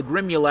takes on the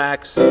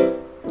Grimulax,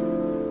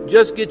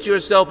 just get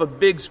yourself a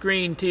big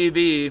screen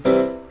TV.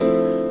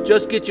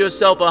 Just get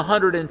yourself a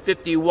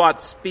 150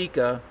 watt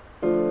speaker.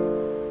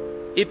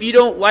 If you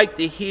don't like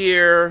to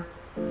hear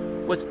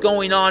what's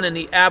going on in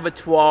the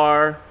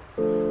abattoir,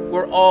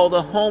 where all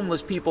the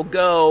homeless people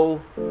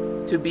go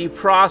to be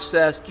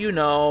processed, you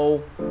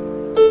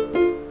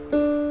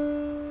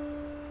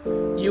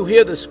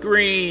hear the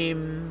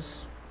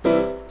screams,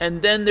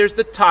 and then there's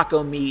the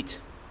taco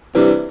meat.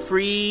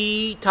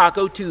 Free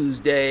Taco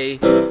Tuesday.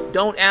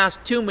 Don't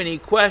ask too many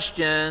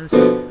questions.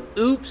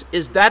 Oops,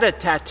 is that a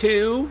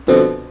tattoo?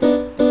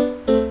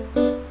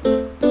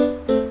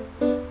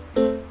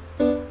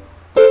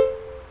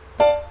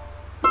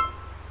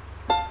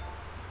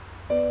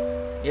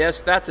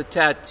 Yes, that's a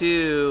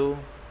tattoo.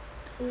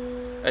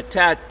 A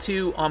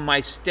tattoo on my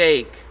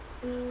steak.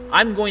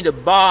 I'm going to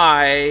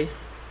buy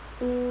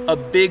a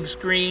big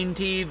screen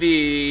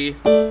TV.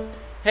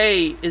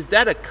 Hey, is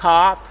that a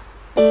cop?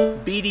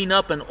 beating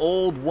up an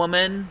old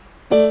woman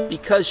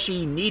because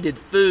she needed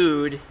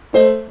food,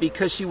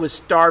 because she was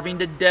starving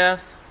to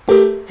death?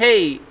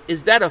 Hey,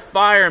 is that a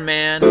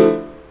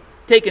fireman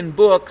taking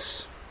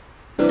books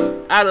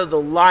out of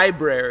the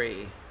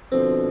library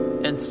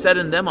and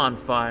setting them on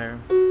fire?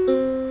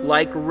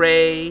 Like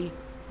Ray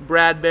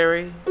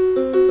Bradbury?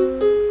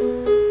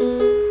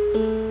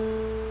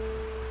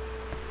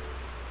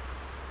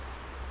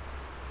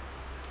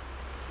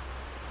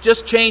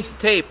 Just change the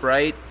tape,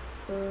 right?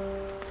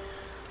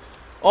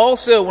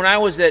 Also, when I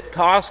was at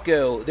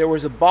Costco, there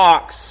was a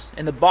box,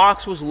 and the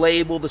box was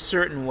labeled a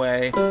certain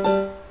way,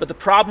 but the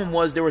problem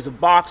was there was a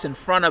box in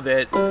front of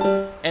it,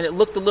 and it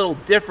looked a little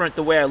different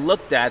the way I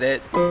looked at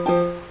it.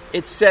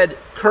 It said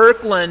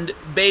Kirkland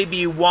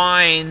Baby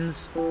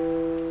Wines,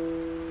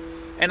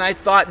 and I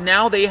thought,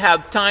 now they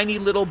have tiny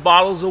little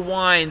bottles of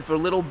wine for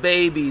little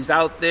babies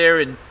out there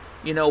in,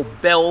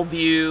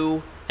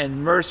 Bellevue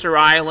and Mercer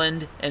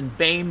Island and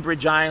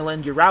Bainbridge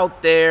Island. You're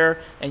out there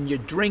and you're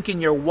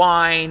drinking your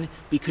wine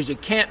because you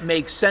can't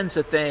make sense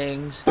of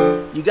things.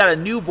 You got a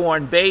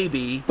newborn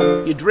baby.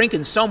 You're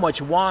drinking so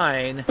much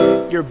wine.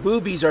 Your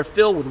boobies are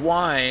filled with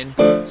wine.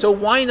 So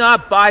why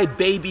not buy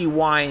baby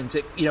wines,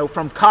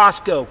 from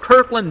Costco?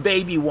 Kirkland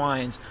Baby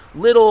Wines.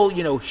 Little,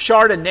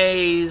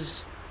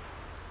 Chardonnays,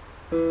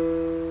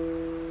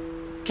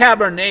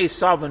 Cabernet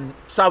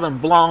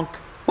Sauvignon Blanc,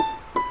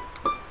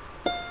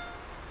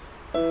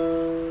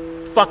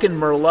 fucking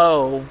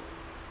Merlot,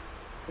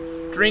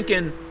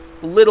 drinking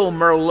little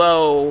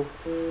Merlot.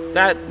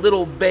 That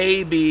little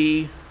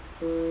baby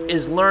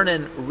is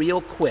learning real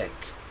quick.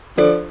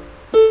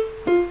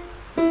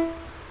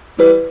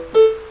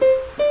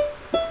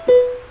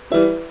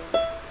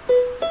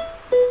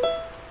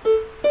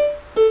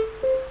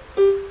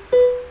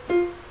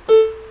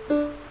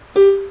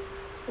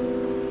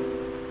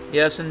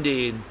 Yes,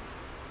 indeed.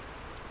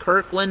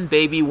 Kirkland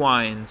Baby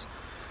Wines.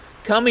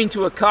 Coming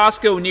to a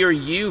Costco near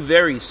you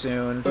very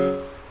soon.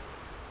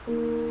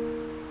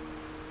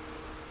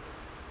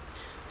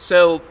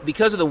 So,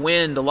 because of the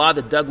wind, a lot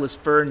of the Douglas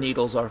fir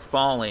needles are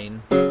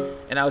falling.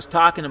 And I was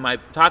talking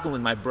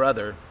with my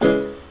brother,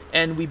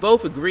 and we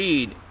both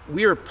agreed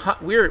we're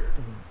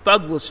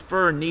Douglas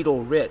fir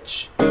needle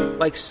rich.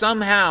 Like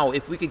somehow,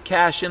 if we could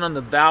cash in on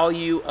the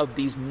value of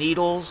these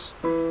needles,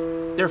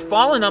 they're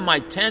falling on my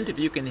tent if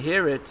you can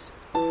hear it.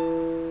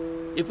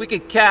 If we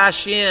could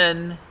cash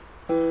in,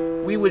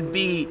 we would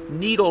be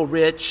needle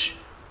rich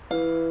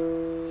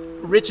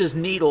as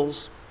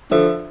needles.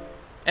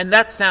 And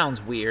that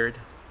sounds weird,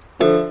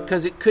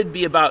 because it could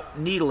be about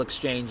needle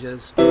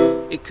exchanges.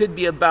 It could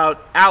be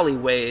about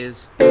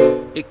alleyways.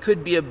 It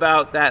could be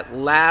about that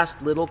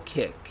last little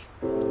kick.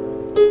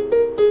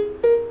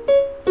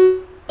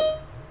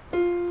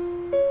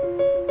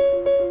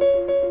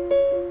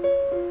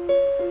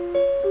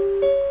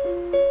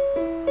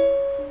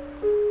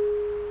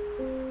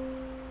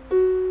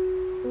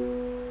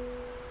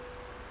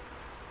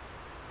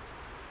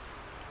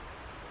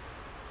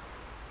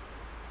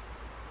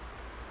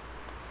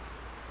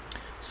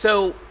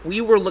 So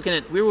we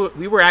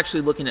were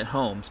actually looking at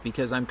homes,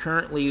 because I'm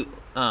currently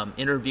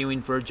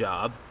interviewing for a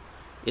job.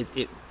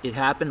 It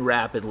happened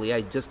rapidly.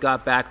 I just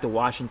got back to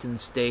Washington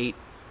State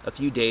a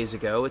few days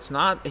ago. It's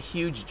not a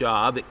huge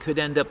job. It could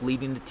end up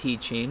leading to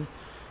teaching,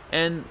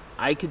 and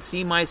I could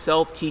see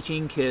myself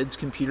teaching kids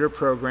computer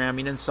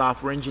programming and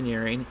software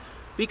engineering,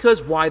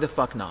 because why the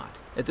fuck not?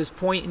 At this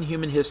point in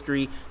human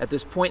history, at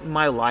this point in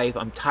my life,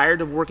 I'm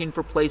tired of working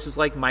for places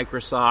like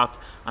Microsoft.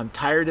 I'm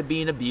tired of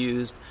being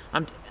abused.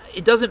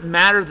 It doesn't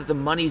matter that the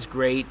money's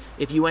great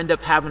if you end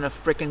up having a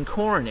frickin'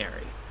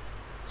 coronary.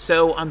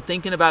 So I'm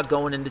thinking about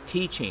going into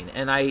teaching,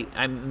 and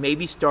I'm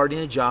maybe starting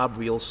a job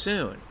real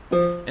soon.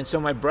 And so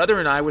my brother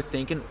and I were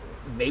thinking,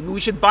 maybe we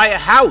should buy a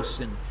house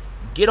and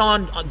get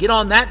on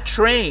that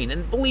train.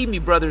 And believe me,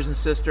 brothers and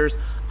sisters,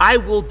 I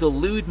will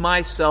delude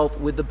myself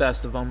with the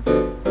best of them.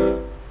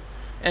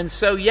 And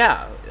so,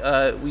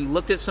 we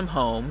looked at some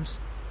homes.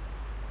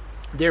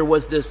 There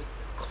was this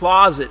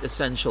closet,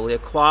 essentially, a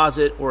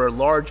closet or a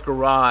large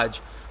garage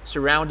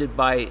surrounded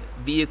by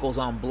vehicles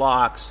on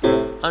blocks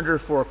under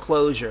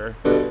foreclosure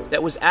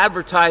that was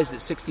advertised at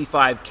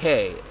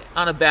 $65K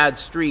on a bad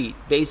street,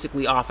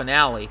 basically off an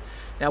alley.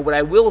 Now, what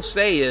I will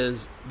say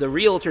is the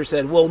realtor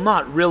said, well,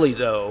 not really,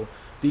 though,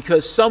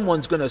 because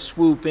someone's going to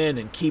swoop in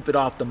and keep it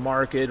off the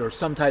market, or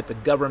some type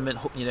of government,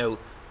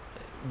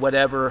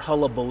 whatever,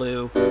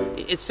 hullabaloo.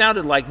 It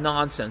sounded like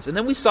nonsense. And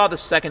then we saw the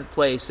second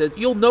place. Said,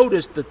 you'll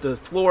notice that the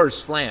floors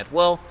slant.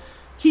 Well,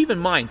 keep in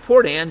mind,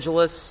 Port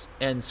Angeles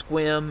and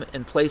Sequim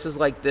and places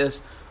like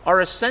this are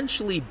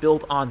essentially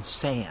built on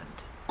sand.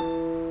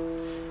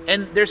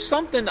 And there's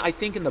something, I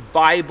think, in the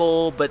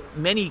Bible, but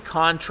many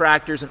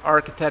contractors and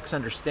architects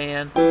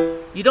understand.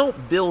 You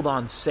don't build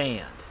on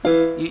sand.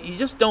 You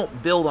just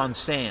don't build on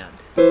sand.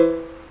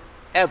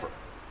 Ever.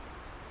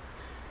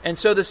 And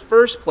so this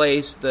first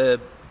place, the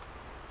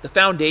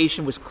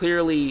foundation was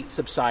clearly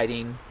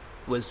subsiding,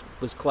 was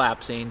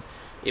collapsing.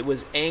 It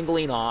was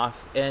angling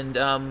off,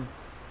 and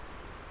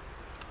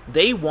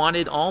they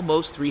wanted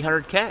almost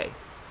 $300K.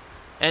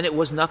 and it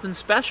was nothing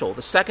special.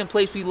 The second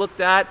place we looked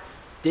at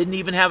didn't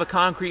even have a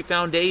concrete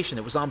foundation.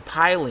 It was on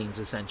pilings,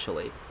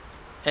 essentially.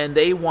 And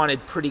they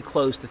wanted pretty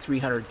close to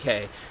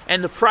 $300K.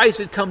 And the price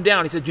had come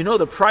down. He said,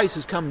 the price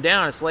has come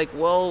down. It's like,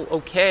 well,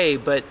 okay,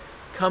 but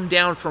come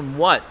down from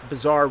what?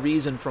 Bizarre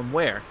reason from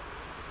where?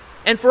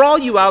 And for all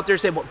you out there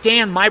say, well,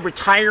 Dan, my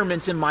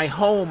retirement's in my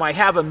home. I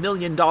have $1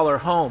 million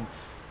home.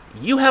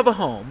 You have a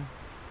home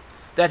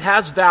that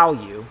has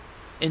value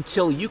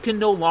until you can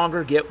no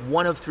longer get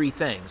one of three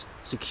things: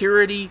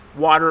 security,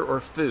 water,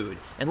 or food.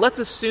 And let's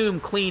assume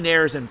clean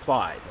air is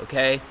implied,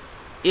 okay?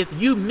 If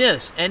you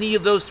miss any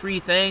of those three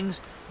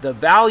things, the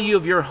value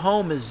of your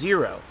home is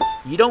zero.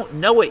 You don't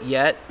know it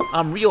yet.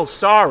 I'm real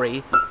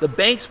sorry. The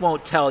banks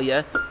won't tell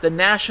you. The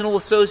National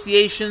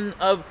Association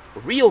of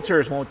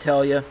Realtors won't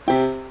tell you.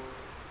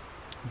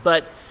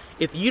 But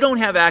if you don't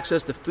have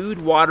access to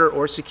food, water,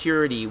 or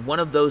security, one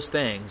of those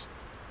things,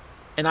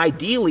 and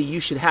ideally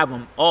you should have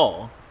them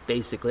all,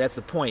 basically, that's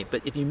the point.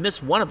 But if you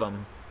miss one of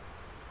them,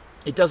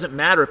 it doesn't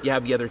matter if you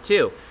have the other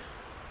two.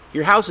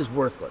 Your house is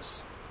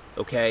worthless,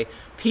 okay?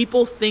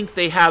 People think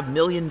they have $1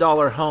 million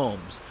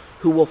homes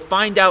who will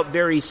find out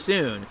very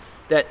soon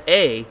that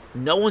A,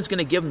 no one's going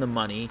to give them the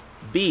money,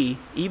 B,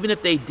 even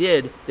if they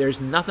did,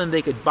 there's nothing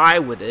they could buy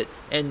with it,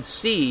 and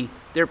C,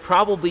 they're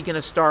probably going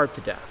to starve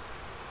to death,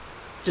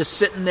 just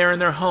sitting there in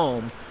their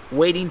home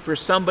waiting for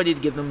somebody to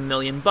give them $1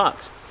 million.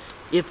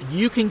 If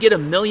you can get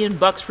 $1 million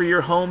for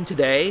your home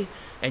today,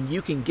 and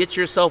you can get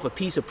yourself a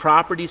piece of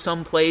property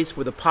someplace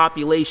where the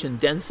population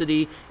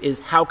density is,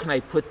 how can I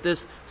put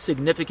this,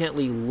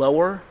 significantly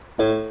lower,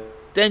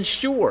 then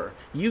sure,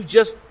 you've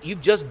just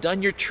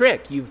done your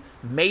trick. You've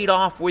made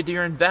off with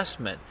your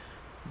investment.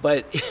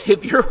 But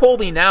if you're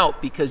holding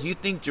out because you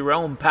think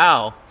Jerome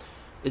Powell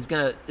is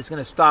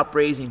gonna stop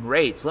raising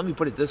rates, let me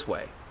put it this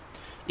way: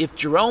 if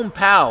Jerome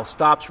Powell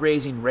stops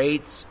raising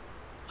rates,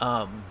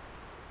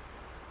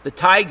 the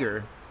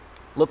tiger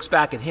looks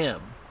back at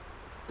him.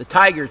 The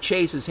tiger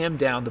chases him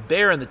down. The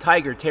bear and the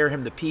tiger tear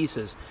him to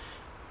pieces.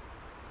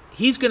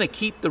 He's going to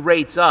keep the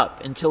rates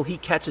up until he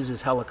catches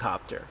his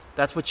helicopter.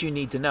 That's what you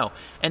need to know.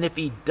 And if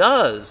he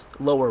does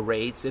lower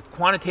rates, if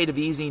quantitative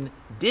easing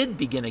did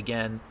begin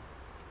again,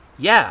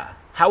 yeah,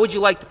 how would you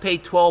like to pay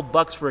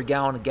 $12 for a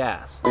gallon of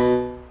gas?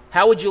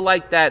 How would you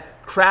like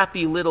that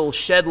crappy little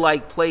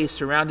shed-like place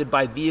surrounded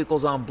by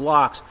vehicles on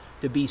blocks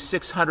to be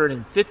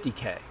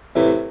 $650K?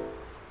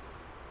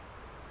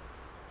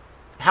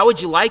 How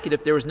would you like it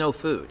if there was no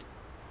food?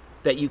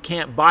 That you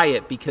can't buy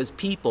it because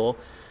people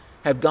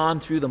have gone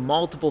through the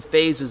multiple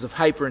phases of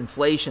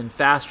hyperinflation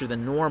faster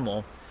than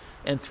normal,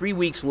 and 3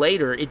 weeks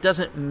later, it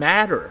doesn't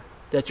matter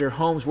that your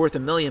home's worth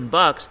 $1 million,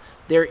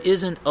 there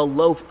isn't a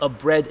loaf of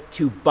bread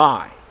to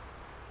buy.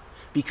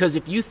 Because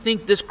if you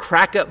think this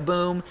crack-up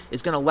boom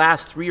is going to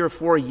last 3 or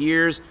 4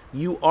 years,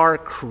 you are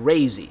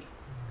crazy.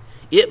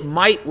 It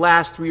might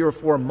last 3 or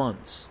 4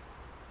 months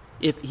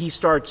if he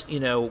starts,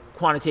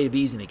 quantitative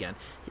easing again.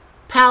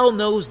 Powell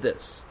knows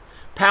this.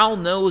 Powell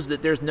knows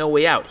that there's no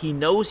way out. He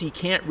knows he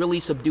can't really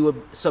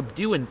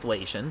subdue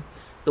inflation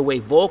the way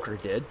Volcker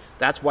did.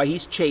 That's why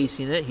he's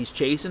chasing it. He's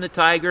chasing the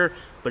tiger,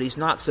 but he's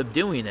not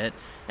subduing it.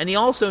 And he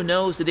also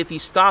knows that if he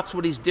stops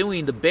what he's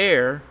doing, the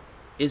bear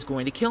is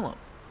going to kill him.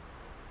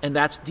 And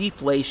that's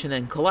deflation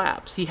and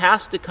collapse. He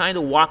has to kind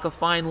of walk a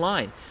fine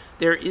line.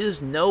 There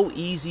is no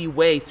easy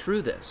way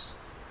through this.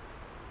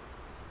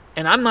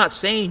 And I'm not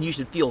saying you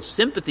should feel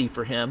sympathy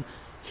for him.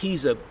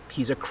 He's a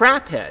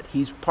craphead.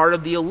 He's part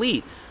of the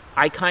elite.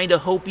 I kind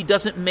of hope he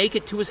doesn't make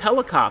it to his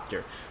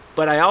helicopter.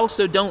 But I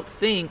also don't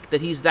think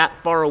that he's that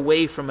far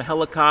away from a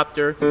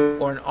helicopter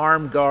or an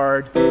armed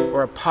guard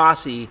or a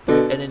posse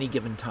at any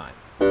given time.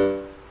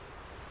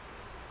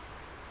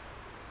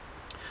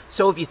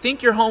 So if you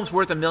think your home's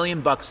worth $1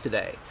 million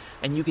today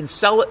and you can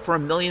sell it for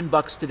 $1 million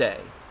today,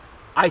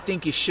 I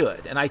think you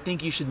should. And I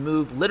think you should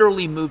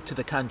literally move to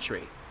the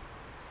country.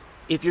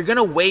 If you're going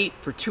to wait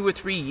for 2 or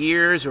 3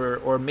 years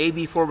or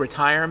maybe for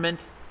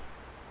retirement,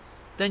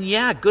 then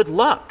yeah, good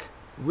luck.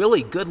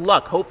 Really, good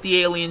luck. Hope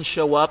the aliens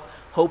show up.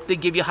 Hope they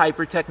give you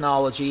hyper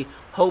technology.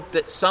 Hope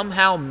that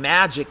somehow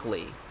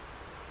magically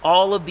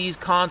all of these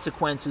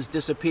consequences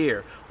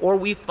disappear. Or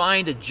we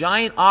find a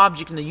giant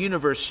object in the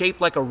universe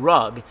shaped like a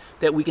rug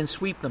that we can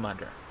sweep them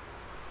under.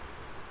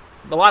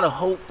 A lot of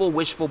hopeful,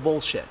 wishful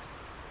bullshit.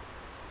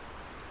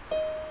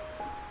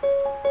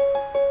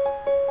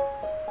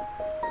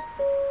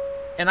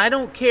 And I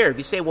don't care if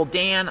you say, well,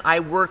 Dan, I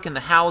work in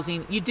the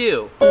housing. You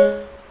do.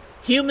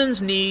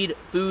 Humans need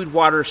food,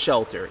 water,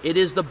 shelter. It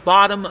is the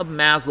bottom of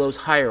Maslow's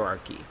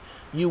hierarchy.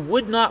 You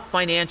would not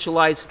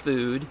financialize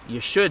food.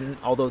 You shouldn't,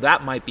 although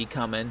that might be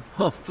coming.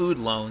 Food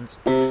loans.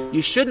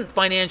 You shouldn't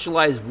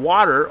financialize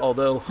water,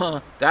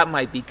 although that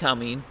might be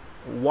coming.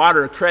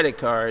 Water credit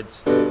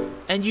cards.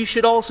 And you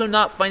should also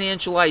not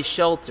financialize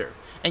shelter.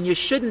 And you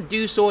shouldn't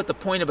do so at the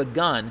point of a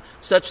gun,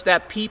 such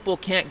that people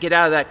can't get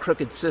out of that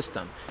crooked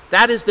system.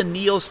 That is the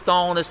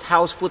neo-Stalinist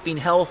house-flipping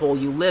hellhole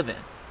you live in.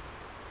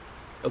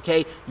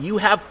 Okay? You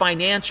have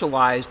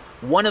financialized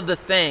one of the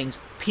things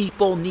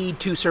people need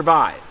to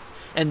survive.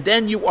 And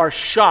then you are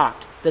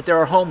shocked that there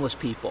are homeless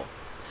people.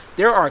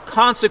 There are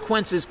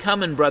consequences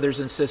coming, brothers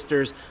and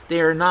sisters.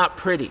 They are not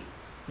pretty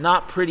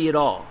at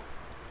all.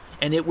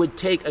 And it would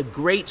take a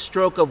great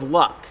stroke of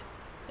luck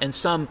and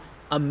some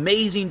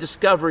amazing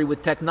discovery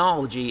with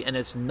technology, and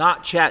it's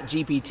not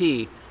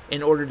ChatGPT,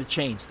 in order to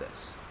change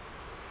this.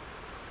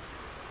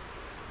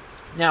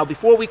 Now,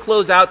 before we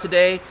close out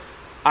today,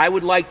 I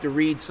would like to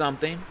read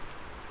something.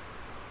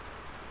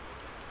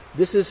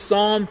 This is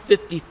Psalm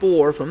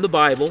 54 from the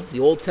Bible, the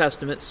Old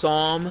Testament,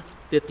 Psalm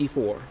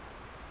 54.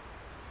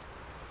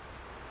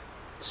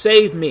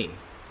 Save me,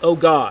 O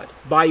God,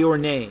 by your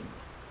name.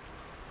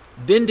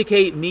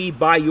 Vindicate me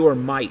by your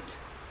might.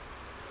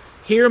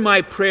 Hear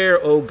my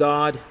prayer, O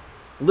God.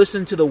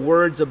 Listen to the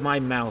words of my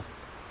mouth.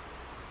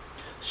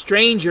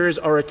 Strangers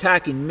are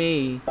attacking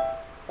me.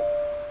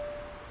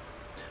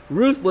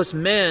 Ruthless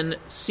men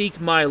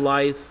seek my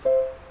life,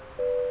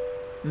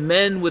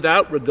 men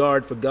without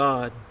regard for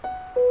God.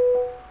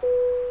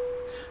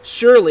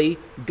 Surely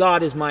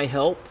God is my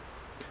help.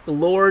 The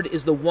Lord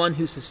is the one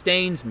who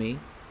sustains me.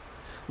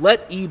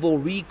 Let evil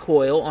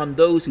recoil on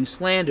those who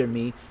slander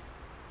me.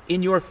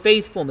 In your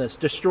faithfulness,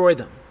 destroy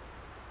them.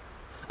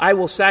 I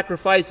will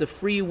sacrifice a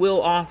free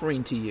will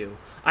offering to you.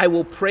 I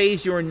will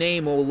praise your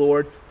name, O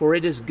Lord, for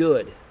it is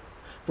good.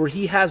 For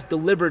he has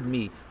delivered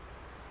me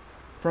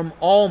from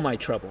all my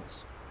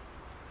troubles.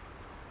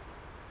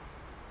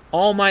 From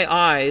all my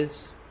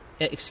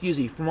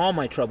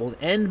troubles,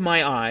 and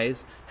my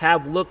eyes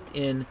have looked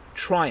in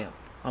triumph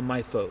on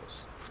my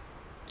foes.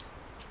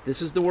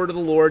 This is the word of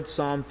the Lord,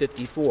 Psalm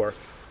 54.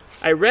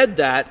 I read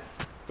that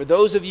for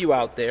those of you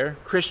out there,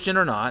 Christian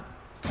or not,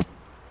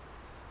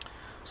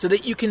 so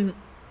that you can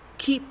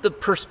keep the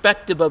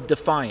perspective of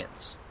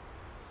defiance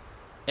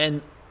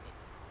and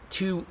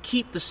to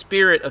keep the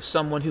spirit of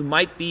someone who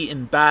might be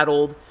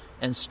embattled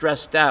and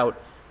stressed out,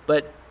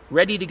 but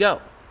ready to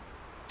go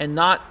and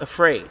not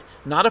afraid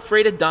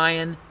of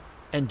dying.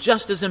 And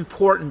just as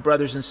important,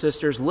 brothers and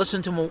sisters,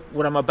 listen to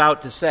what I'm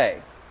about to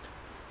say.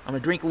 I'm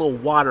going to drink a little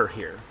water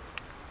here.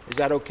 Is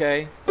that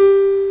okay?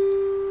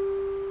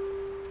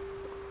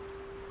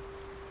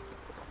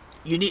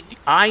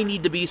 I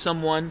need to be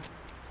someone,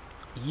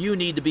 you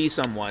need to be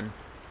someone,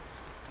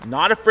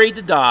 not afraid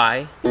to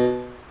die,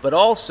 but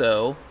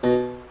also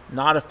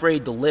not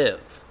afraid to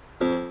live.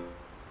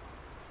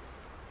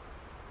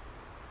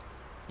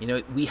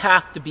 We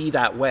have to be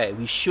that way.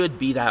 We should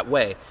be that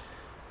way.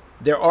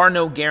 There are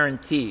no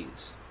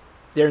guarantees.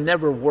 There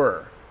never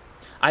were.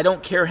 I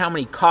don't care how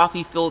many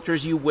coffee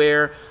filters you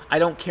wear. I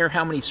don't care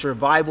how many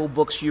survival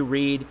books you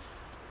read.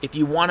 If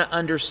you want to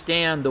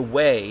understand the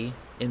way,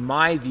 in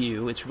my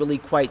view, it's really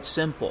quite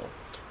simple.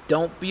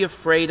 Don't be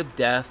afraid of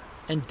death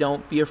and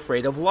don't be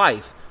afraid of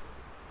life.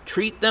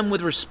 Treat them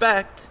with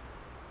respect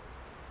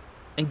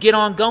and get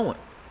on going.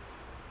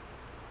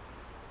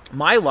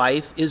 My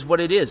life is what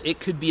it is. It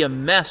could be a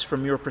mess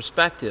from your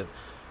perspective.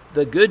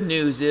 The good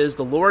news is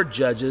the Lord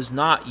judges,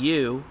 not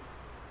you.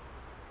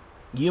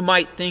 You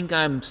might think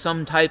I'm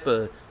some type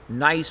of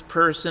nice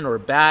person or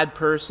bad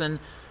person.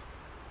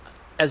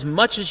 As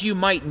much as you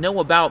might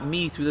know about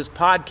me through this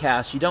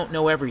podcast, you don't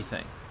know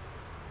everything.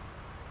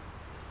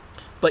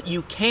 But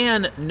you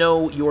can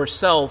know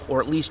yourself,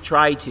 or at least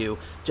try to,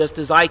 just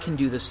as I can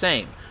do the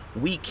same.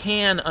 We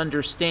can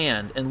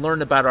understand and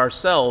learn about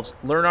ourselves,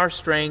 learn our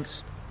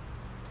strengths,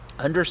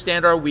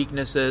 understand our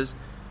weaknesses,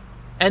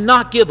 and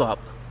not give up.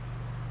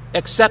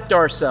 Accept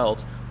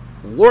ourselves,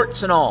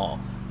 warts and all.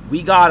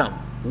 We got them,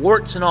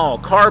 warts and all,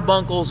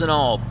 carbuncles and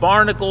all,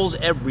 barnacles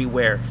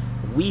everywhere.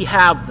 We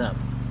have them.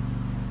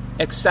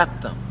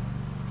 Accept them.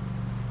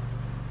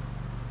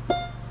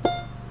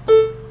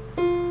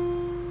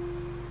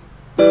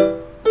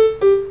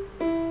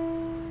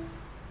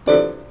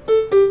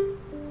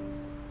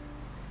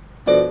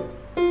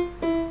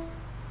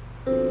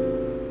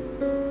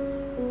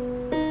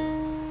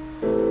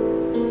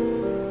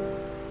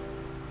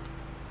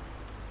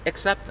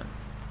 Accept them.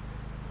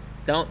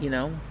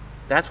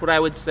 That's what I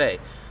would say.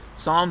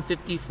 Psalm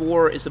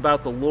 54 is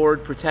about the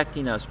Lord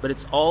protecting us, but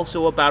it's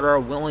also about our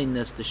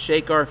willingness to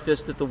shake our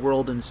fist at the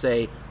world and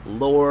say,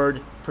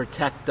 Lord,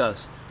 protect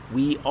us.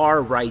 We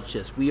are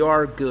righteous. We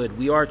are good.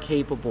 We are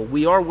capable.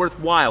 We are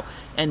worthwhile.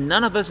 And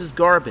none of us is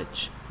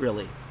garbage,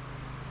 really.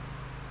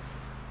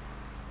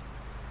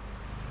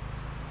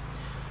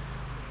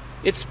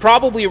 It's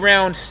probably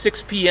around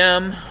 6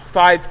 p.m.,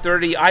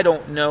 5:30, I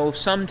don't know,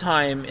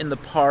 sometime in the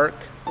park.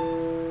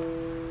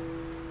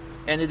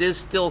 And it is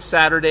still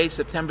Saturday,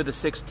 September the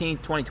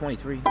 16th,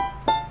 2023.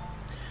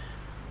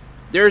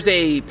 There's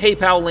a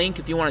PayPal link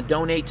if you want to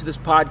donate to this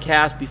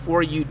podcast.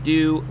 Before you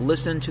do,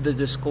 listen to the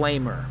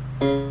disclaimer.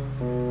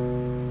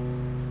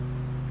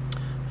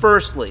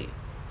 Firstly,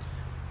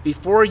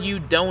 before you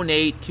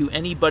donate to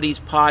anybody's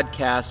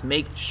podcast,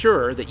 make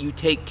sure that you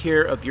take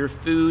care of your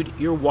food,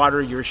 your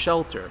water, your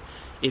shelter.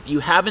 If you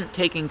haven't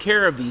taken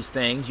care of these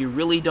things, you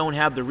really don't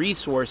have the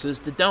resources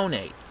to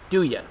donate,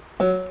 do you?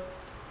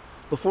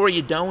 Before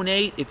you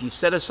donate, if you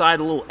set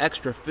aside a little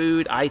extra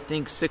food, I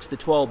think 6 to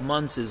 12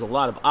 months is a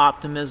lot of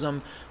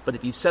optimism. But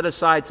if you set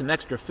aside some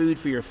extra food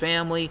for your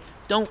family,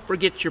 don't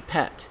forget your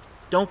pet.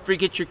 Don't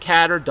forget your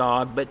cat or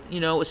dog, but,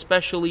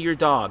 especially your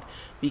dog,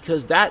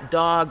 because that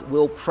dog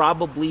will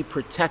probably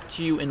protect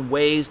you in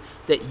ways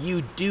that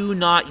you do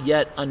not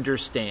yet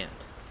understand.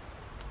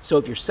 So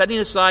if you're setting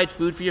aside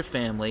food for your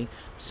family,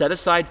 set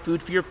aside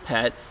food for your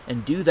pet,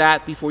 and do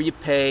that before you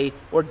pay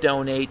or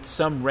donate to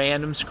some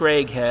random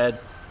scraghead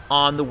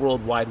on the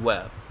World Wide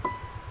Web.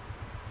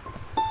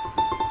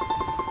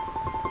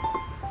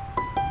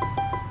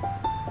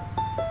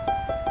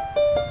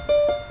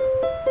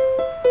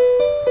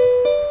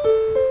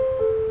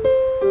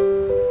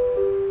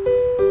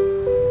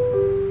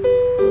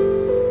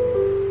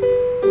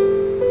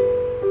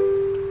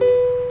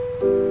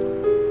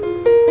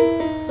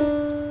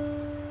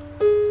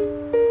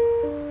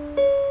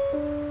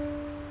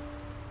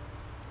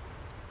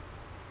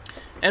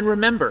 And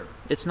remember,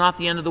 it's not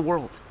the end of the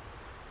world.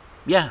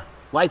 Yeah,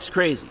 life's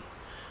crazy.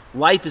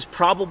 Life is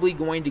probably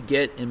going to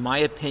get, in my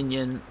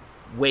opinion,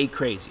 way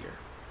crazier.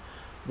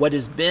 What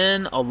has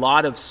been a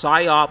lot of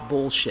psyop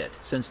bullshit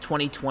since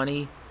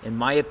 2020, in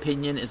my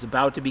opinion, is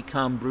about to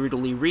become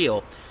brutally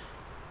real.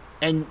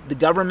 And the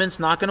government's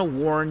not going to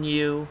warn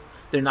you.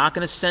 They're not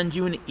going to send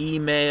you an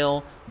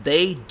email.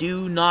 They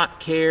do not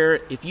care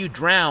if you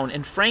drown.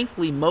 And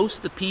frankly, most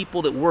of the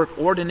people that work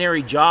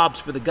ordinary jobs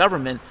for the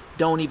government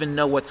don't even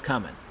know what's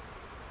coming.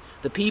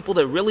 The people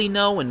that really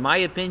know, in my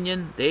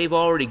opinion, they've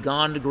already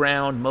gone to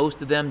ground.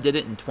 Most of them did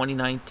it in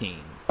 2019.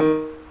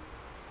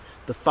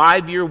 The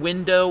 5-year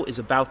window is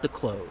about to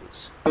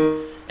close.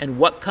 And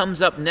what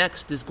comes up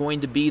next is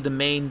going to be the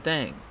main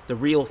thing, the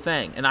real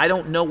thing. And I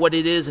don't know what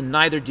it is, and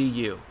neither do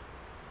you.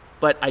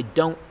 But I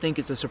don't think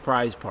it's a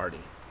surprise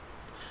party.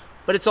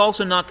 But it's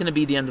also not going to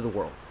be the end of the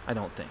world, I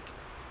don't think.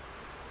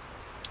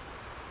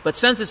 But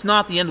since it's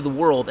not the end of the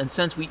world, and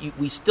since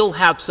we still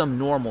have some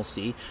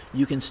normalcy,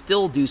 you can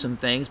still do some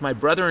things. My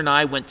brother and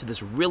I went to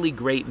this really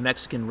great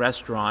Mexican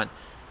restaurant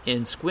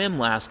in Sequim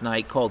last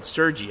night called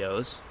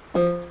Sergio's.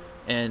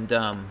 And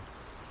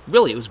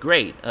really, it was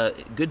great.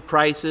 Good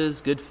prices,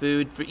 good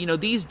food.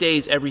 These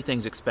days,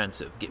 everything's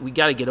expensive. We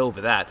got to get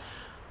over that.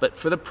 But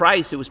for the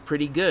price, it was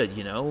pretty good,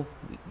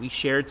 We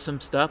shared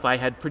some stuff. I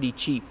had pretty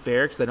cheap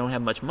fare because I don't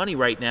have much money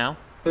right now.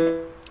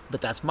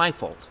 But that's my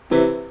fault.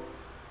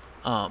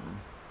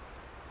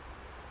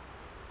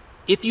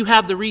 If you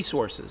have the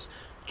resources,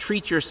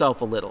 treat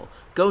yourself a little.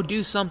 Go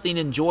do something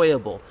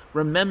enjoyable.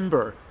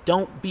 Remember,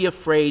 don't be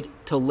afraid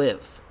to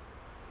live.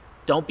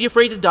 Don't be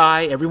afraid to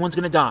die. Everyone's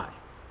going to die.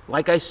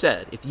 Like I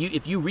said,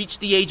 if you reach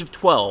the age of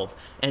 12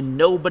 and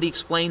nobody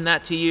explained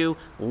that to you,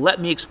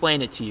 let me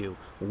explain it to you.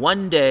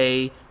 One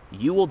day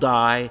you will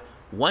die.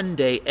 One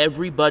day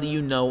everybody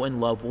you know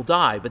and love will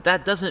die. But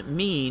that doesn't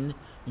mean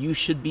you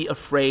should be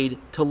afraid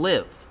to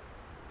live.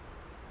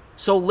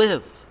 So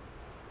live.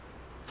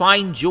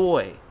 Find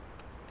joy.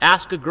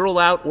 Ask a girl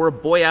out or a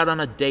boy out on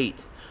a date.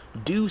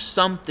 Do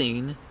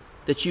something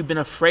that you've been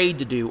afraid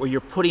to do or you're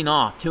putting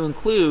off, to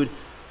include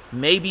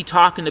maybe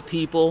talking to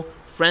people,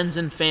 friends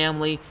and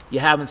family you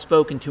haven't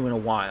spoken to in a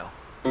while.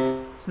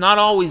 It's not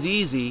always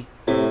easy,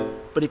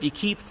 but if you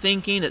keep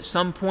thinking at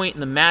some point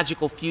in the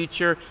magical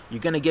future you're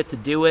going to get to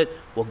do it,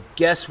 well,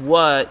 guess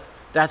what?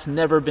 That's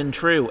never been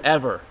true,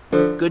 ever.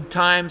 Good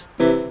times,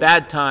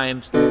 bad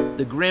times,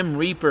 the Grim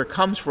Reaper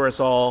comes for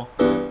us all,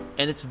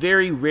 and it's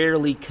very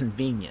rarely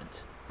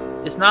convenient.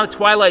 It's not a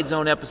Twilight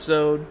Zone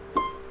episode.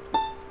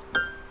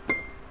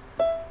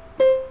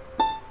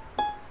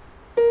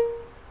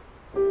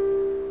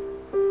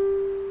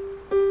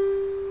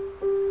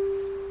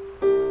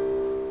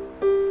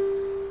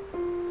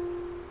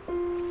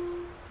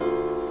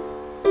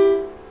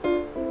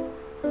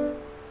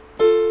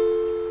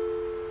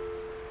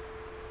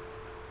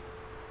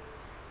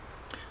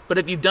 But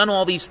if you've done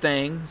all these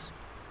things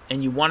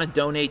and you want to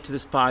donate to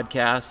this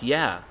podcast,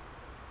 yeah,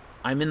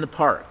 I'm in the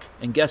park.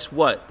 And guess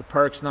what? The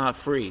park's not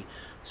free.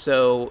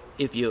 So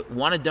if you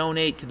want to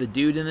donate to the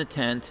dude in the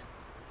tent,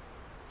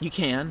 you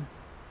can.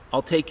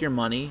 I'll take your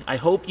money. I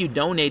hope you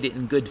donate it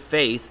in good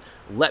faith.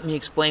 Let me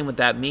explain what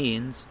that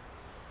means.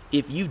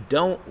 If you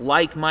don't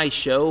like my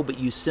show, but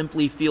you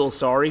simply feel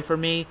sorry for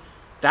me,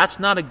 that's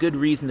not a good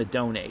reason to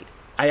donate.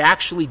 I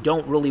actually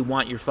don't really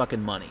want your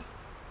fucking money.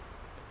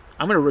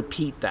 I'm going to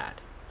repeat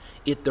that.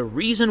 If the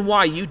reason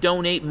why you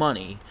donate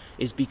money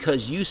is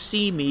because you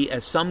see me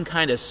as some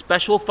kind of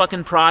special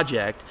fucking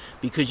project,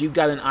 because you've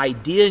got an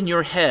idea in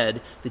your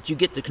head that you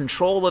get to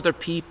control other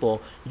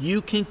people,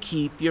 you can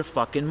keep your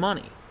fucking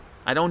money.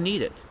 I don't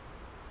need it.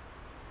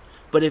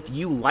 But if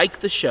you like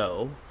the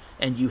show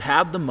and you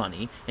have the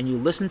money and you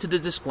listen to the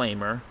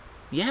disclaimer,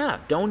 yeah,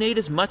 donate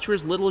as much or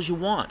as little as you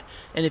want.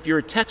 And if you're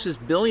a Texas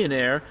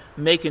billionaire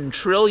making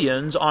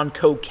trillions on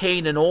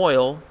cocaine and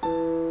oil,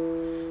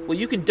 well,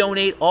 you can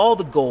donate all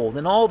the gold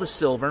and all the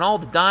silver and all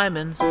the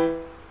diamonds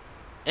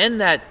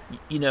and that,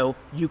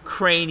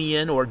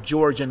 Ukrainian or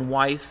Georgian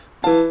wife,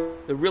 the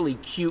really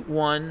cute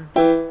one,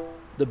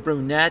 the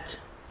brunette.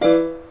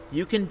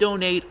 You can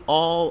donate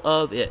all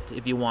of it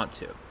if you want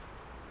to.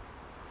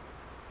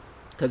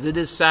 Because it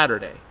is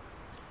Saturday.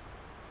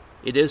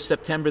 It is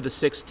September the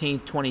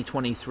 16th,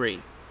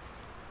 2023.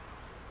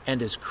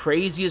 And as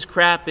crazy as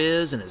crap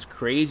is, and as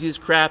crazy as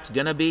crap's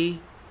gonna be,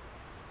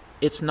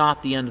 it's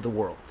not the end of the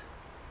world.